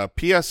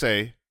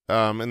 PSA,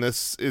 and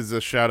this is a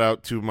shout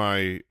out to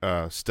my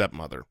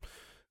stepmother.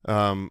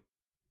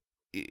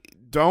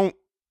 Don't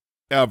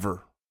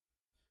ever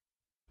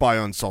buy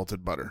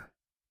unsalted butter,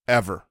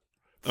 ever,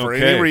 for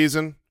Okay. any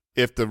reason.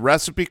 If the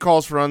recipe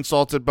calls for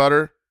unsalted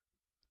butter,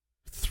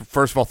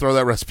 first of all, throw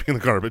that recipe in the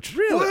garbage.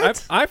 Really?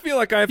 What? I feel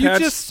like I've you had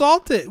just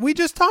salt it. We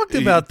just talked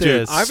about Dude,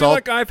 this. I feel Salt-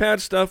 like I've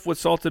had stuff with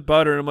salted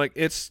butter, and I'm like,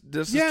 this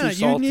is yeah, too you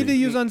salty. need to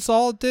use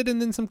unsalted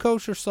and then some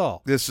kosher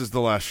salt. This is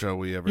the last show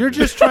we ever You're did.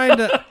 just trying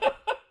to.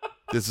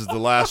 This is the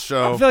last I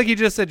show. feel like you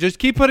just said just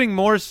keep putting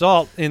more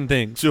salt in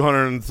things.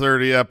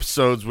 230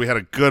 episodes. We had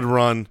a good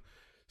run.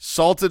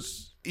 Salted.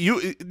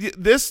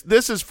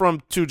 This is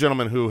from two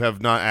gentlemen who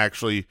have not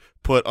actually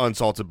put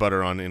unsalted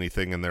butter on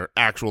anything in their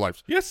actual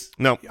lives. Yes.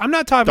 No. I'm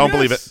not talking. Don't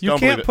believe it. You Don't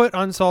can't believe it. put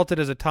unsalted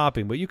as a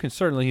topping, but you can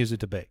certainly use it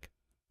to bake.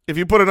 If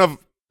you put enough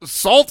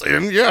salt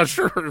in, yeah,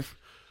 sure.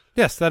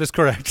 Yes, that is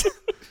correct.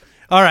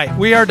 All right,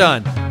 we are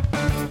done.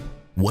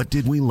 What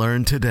did we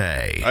learn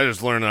today? I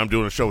just learned that I'm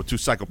doing a show with two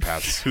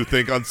psychopaths who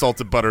think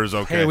unsalted butter is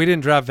okay. Hey, we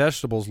didn't drop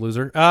vegetables,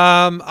 loser.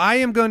 I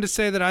am going to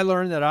say that I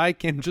learned that I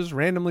can just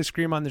randomly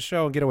scream on the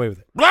show and get away with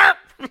it.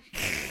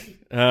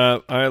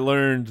 I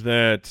learned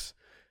that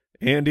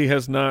Andy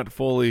has not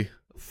fully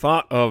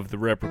thought of the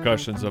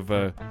repercussions of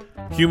a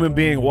human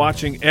being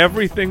watching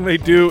everything they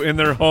do in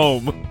their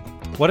home.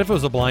 What if it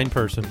was a blind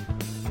person?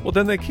 Well,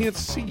 then they can't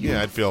see you.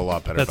 Yeah, I'd feel a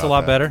lot better. That's about a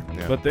lot that. better.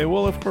 Yeah. But they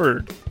will have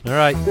heard. All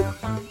right.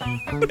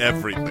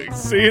 Everything.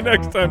 See you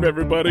next time,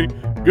 everybody.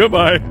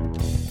 Goodbye.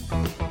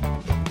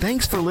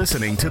 Thanks for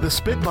listening to the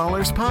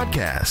Spitballers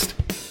Podcast.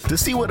 To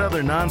see what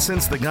other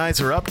nonsense the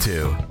guys are up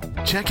to,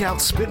 check out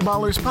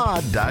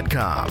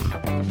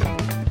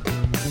SpitballersPod.com.